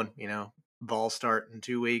thing rolling. Ball start in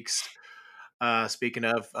 2 weeks. Speaking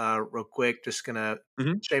of, real quick, just gonna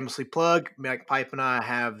shamelessly plug. Mike Pipe and I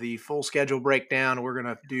have the full schedule breakdown. We're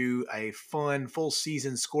gonna do a fun full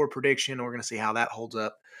season score prediction. We're gonna see how that holds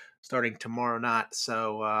up starting tomorrow night.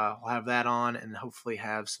 So we'll have that on, and hopefully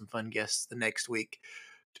have some fun guests the next week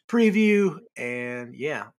to preview. And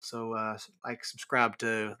so subscribe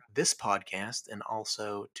to this podcast, and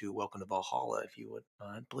also to Welcome to Valhalla, if you would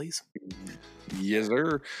mind, please. Yes,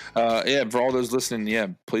 sir. For all those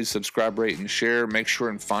listening, please subscribe, rate, and share. Make sure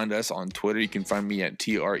and find us on Twitter. You can find me at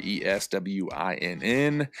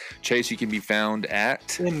TRESWINN. Chase, you can be found at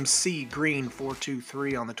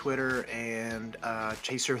MCGreen423 on the Twitter, and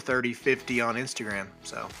Chaser3050 on Instagram.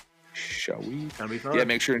 So shall we? Gonna be fun. Yeah,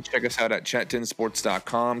 make sure and check us out at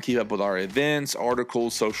chat10sports.com. Keep up with our events,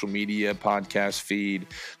 articles, social media, podcast feed,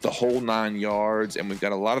 the whole 9 yards. And we've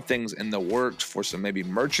got a lot of things in the works for some maybe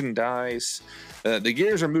merchandise. The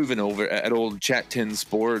gears are moving over at old Chat 10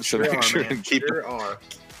 Sports. So make sure and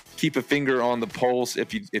keep a finger on the pulse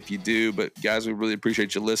if you do. But guys, we really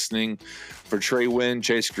appreciate you listening. For Trey Wynn,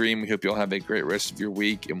 Chase Green, we hope you'll have a great rest of your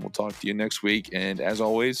week, and we'll talk to you next week. And as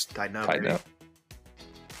always, tighten up.